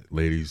hear that?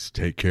 Ladies,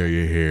 take care of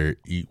your hair,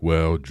 eat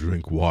well,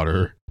 drink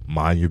water,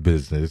 mind your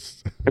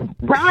business.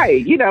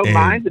 Right. You know,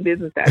 mind the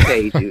business that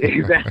pays you.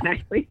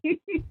 Exactly.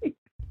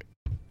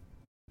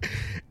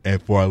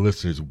 And for our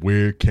listeners,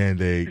 where can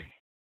they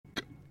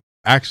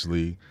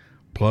actually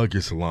plug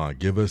your salon?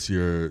 Give us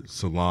your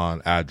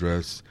salon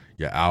address,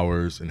 your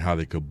hours, and how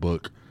they could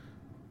book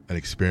an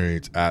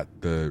experience at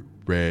the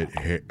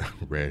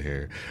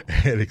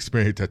an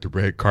experience at the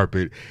Red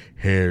Carpet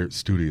Hair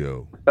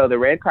Studio. So the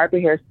Red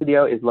Carpet Hair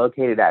Studio is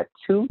located at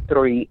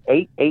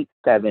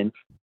 23887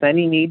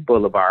 Sunnymead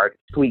Boulevard,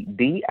 Suite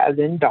D as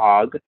in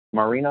dog,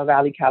 Moreno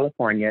Valley,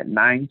 California,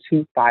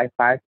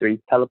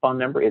 92553. Telephone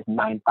number is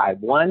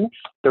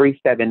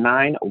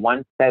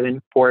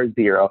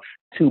 951-379-1740.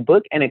 To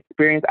book an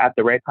experience at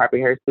the Red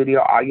Carpet Hair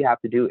Studio, all you have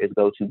to do is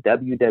go to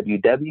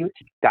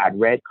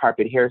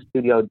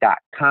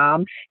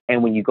www.redcarpethairstudio.com.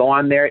 And when you go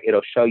on there, it'll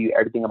show you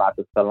everything about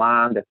the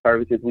salon, the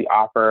services we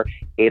offer.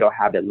 It'll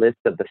have a list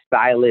of the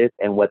stylists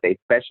and what they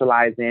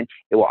specialize in.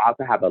 It will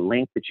also have a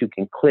link that you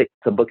can click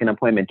to book an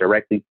appointment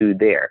directly through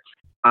there.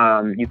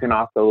 You can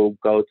also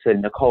go to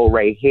Nicole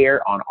Ray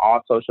Hair on all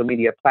social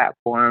media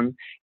platforms,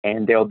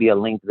 and there'll be a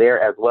link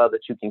there as well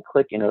that you can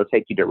click, and it'll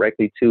take you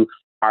directly to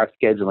our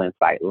scheduling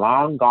site.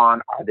 Long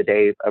gone are the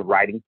days of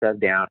writing stuff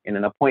down in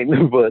an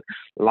appointment book.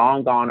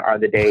 Long gone are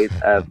the days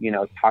of, you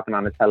know, talking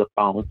on the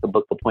telephone to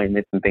book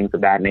appointments and things of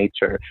that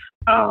nature.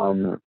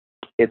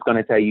 It's going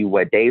to tell you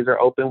what days are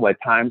open, what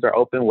times are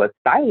open, what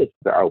stylists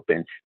are open.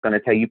 It's going to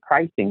tell you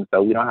pricing,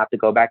 so we don't have to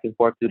go back and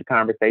forth through the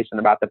conversation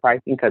about the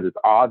pricing, because it's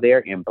all there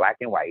in black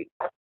and white.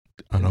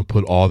 And I'll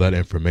put all that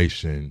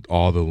information,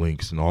 all the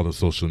links, and all the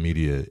social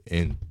media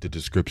in the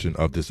description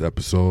of this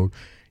episode.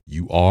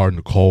 You are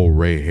Nicole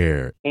Ray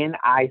Hair.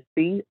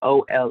 NicoleRaeHair.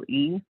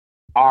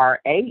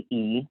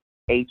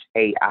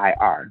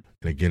 And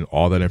again,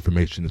 all that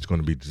information is going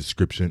to be the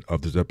description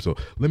of this episode.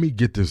 Let me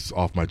get this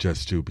off my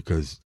chest too,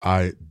 because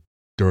I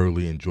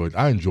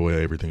enjoy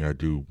everything I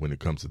do when it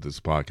comes to this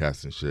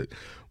podcast and shit.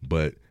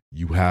 But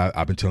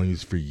I've been telling you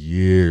this for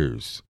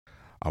years.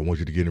 I want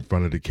you to get in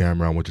front of the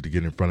camera. I want you to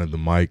get in front of the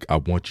mic. I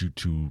want you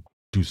to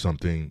do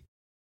something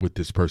with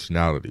this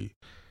personality.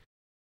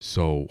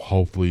 So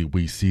hopefully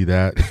we see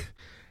that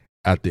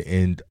by the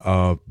end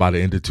of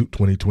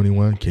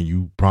 2021. Can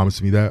you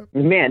promise me that?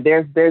 Man,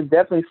 there's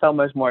definitely so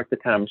much more to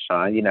come,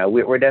 Sean. You know,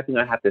 we're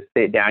definitely gonna have to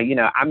sit down. You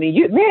know, I mean,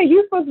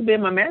 you're supposed to be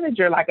my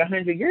manager like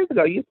 100 years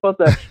ago. You're supposed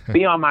to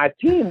be on my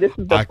team. This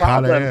is the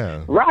problem,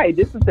 am. Right?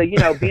 This is the, you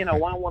know, being a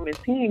one-woman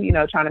team. You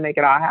know, trying to make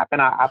it all happen.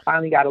 I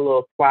finally got a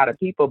little squad of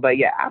people, but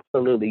yeah,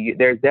 absolutely.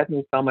 There's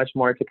definitely so much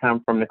more to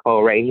come from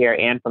Nicole Ray Hair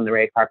and from the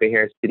Red Carpet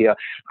Hair Studio.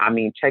 I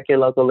mean, check your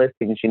local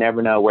listings. You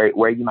never know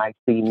where you might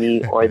see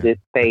me or this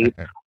space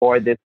or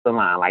this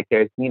salon. Like,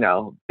 there's, you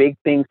know, big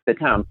things to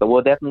come. So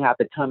we'll definitely have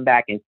to come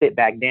back and sit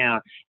back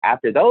down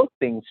after those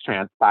things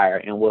transpire,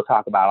 and we'll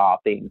talk about all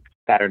things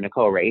that are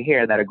Nicole Ray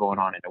Hair that are going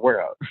on in the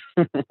world.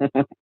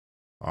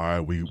 All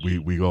right, we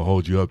gonna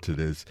hold you up to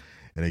this.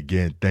 And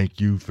again, thank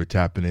you for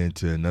tapping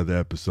into another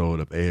episode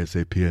of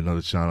ASAP,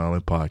 another Sean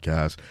Allen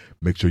podcast.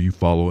 Make sure you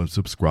follow and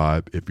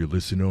subscribe if you're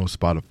listening on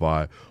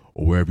Spotify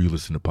or wherever you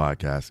listen to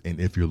podcasts. And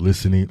if you're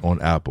listening on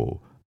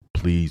Apple,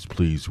 please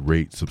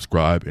rate,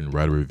 subscribe, and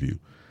write a review.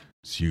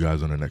 See you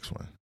guys on the next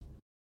one.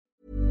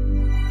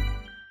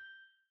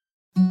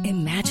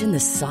 Imagine the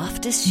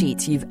softest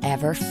sheets you've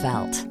ever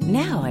felt.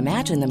 Now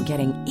imagine them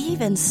getting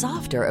even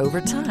softer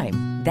over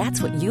time.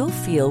 That's what you'll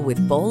feel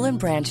with Boll &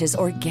 Branch's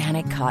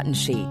organic cotton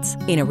sheets.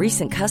 In a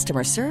recent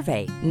customer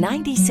survey,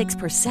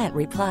 96%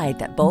 replied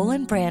that Boll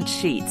 & Branch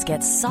sheets get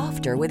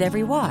softer with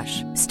every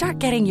wash. Start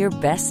getting your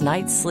best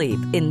night's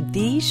sleep in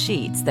these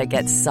sheets that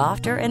get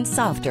softer and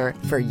softer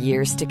for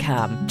years to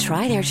come.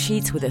 Try their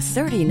sheets with a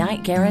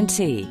 30-night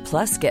guarantee.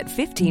 Plus, get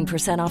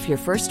 15% off your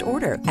first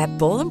order at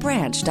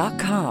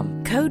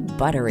bollandbranch.com. Code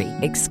BUTTERY.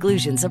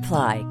 Exclusions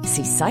apply.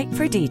 See site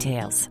for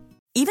details.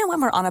 Even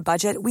when we're on a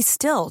budget, we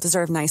still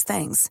deserve nice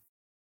things.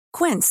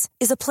 Quince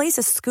is a place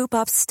to scoop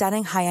up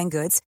stunning high-end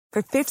goods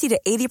for 50 to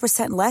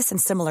 80% less than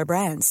similar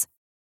brands.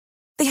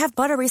 They have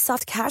buttery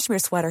soft cashmere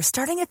sweaters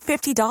starting at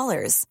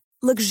 $50,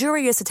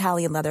 luxurious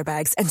Italian leather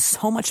bags, and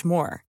so much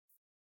more.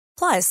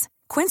 Plus,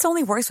 Quince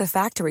only works with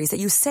factories that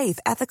use safe,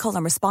 ethical,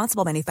 and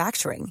responsible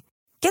manufacturing.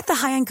 Get the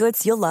high-end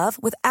goods you'll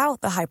love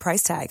without the high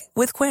price tag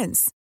with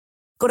Quince.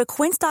 Go to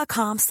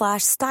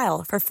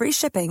quince.com/style for free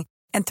shipping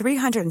and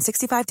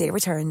 365-day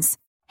returns.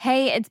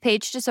 Hey, it's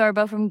Paige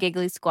DeSorbo from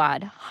Giggly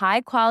Squad.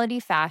 High quality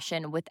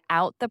fashion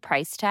without the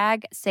price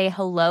tag. Say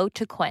hello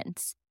to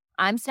Quince.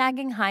 I'm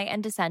snagging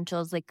high-end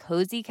essentials like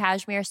cozy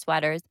cashmere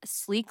sweaters,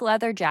 sleek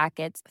leather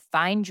jackets,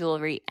 fine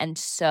jewelry, and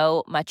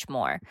so much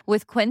more.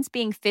 With Quince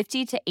being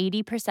 50 to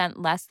 80%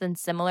 less than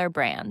similar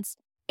brands.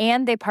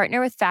 And they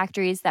partner with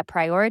factories that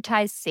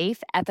prioritize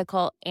safe,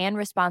 ethical, and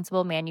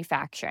responsible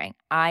manufacturing.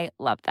 I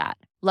love that.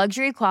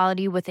 Luxury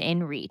quality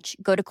within reach.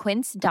 Go to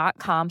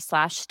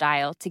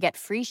quince.com/style to get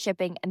free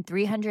shipping and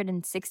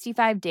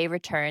 365-day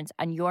returns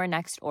on your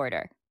next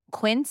order.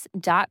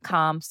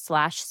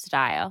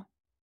 Quince.com/style.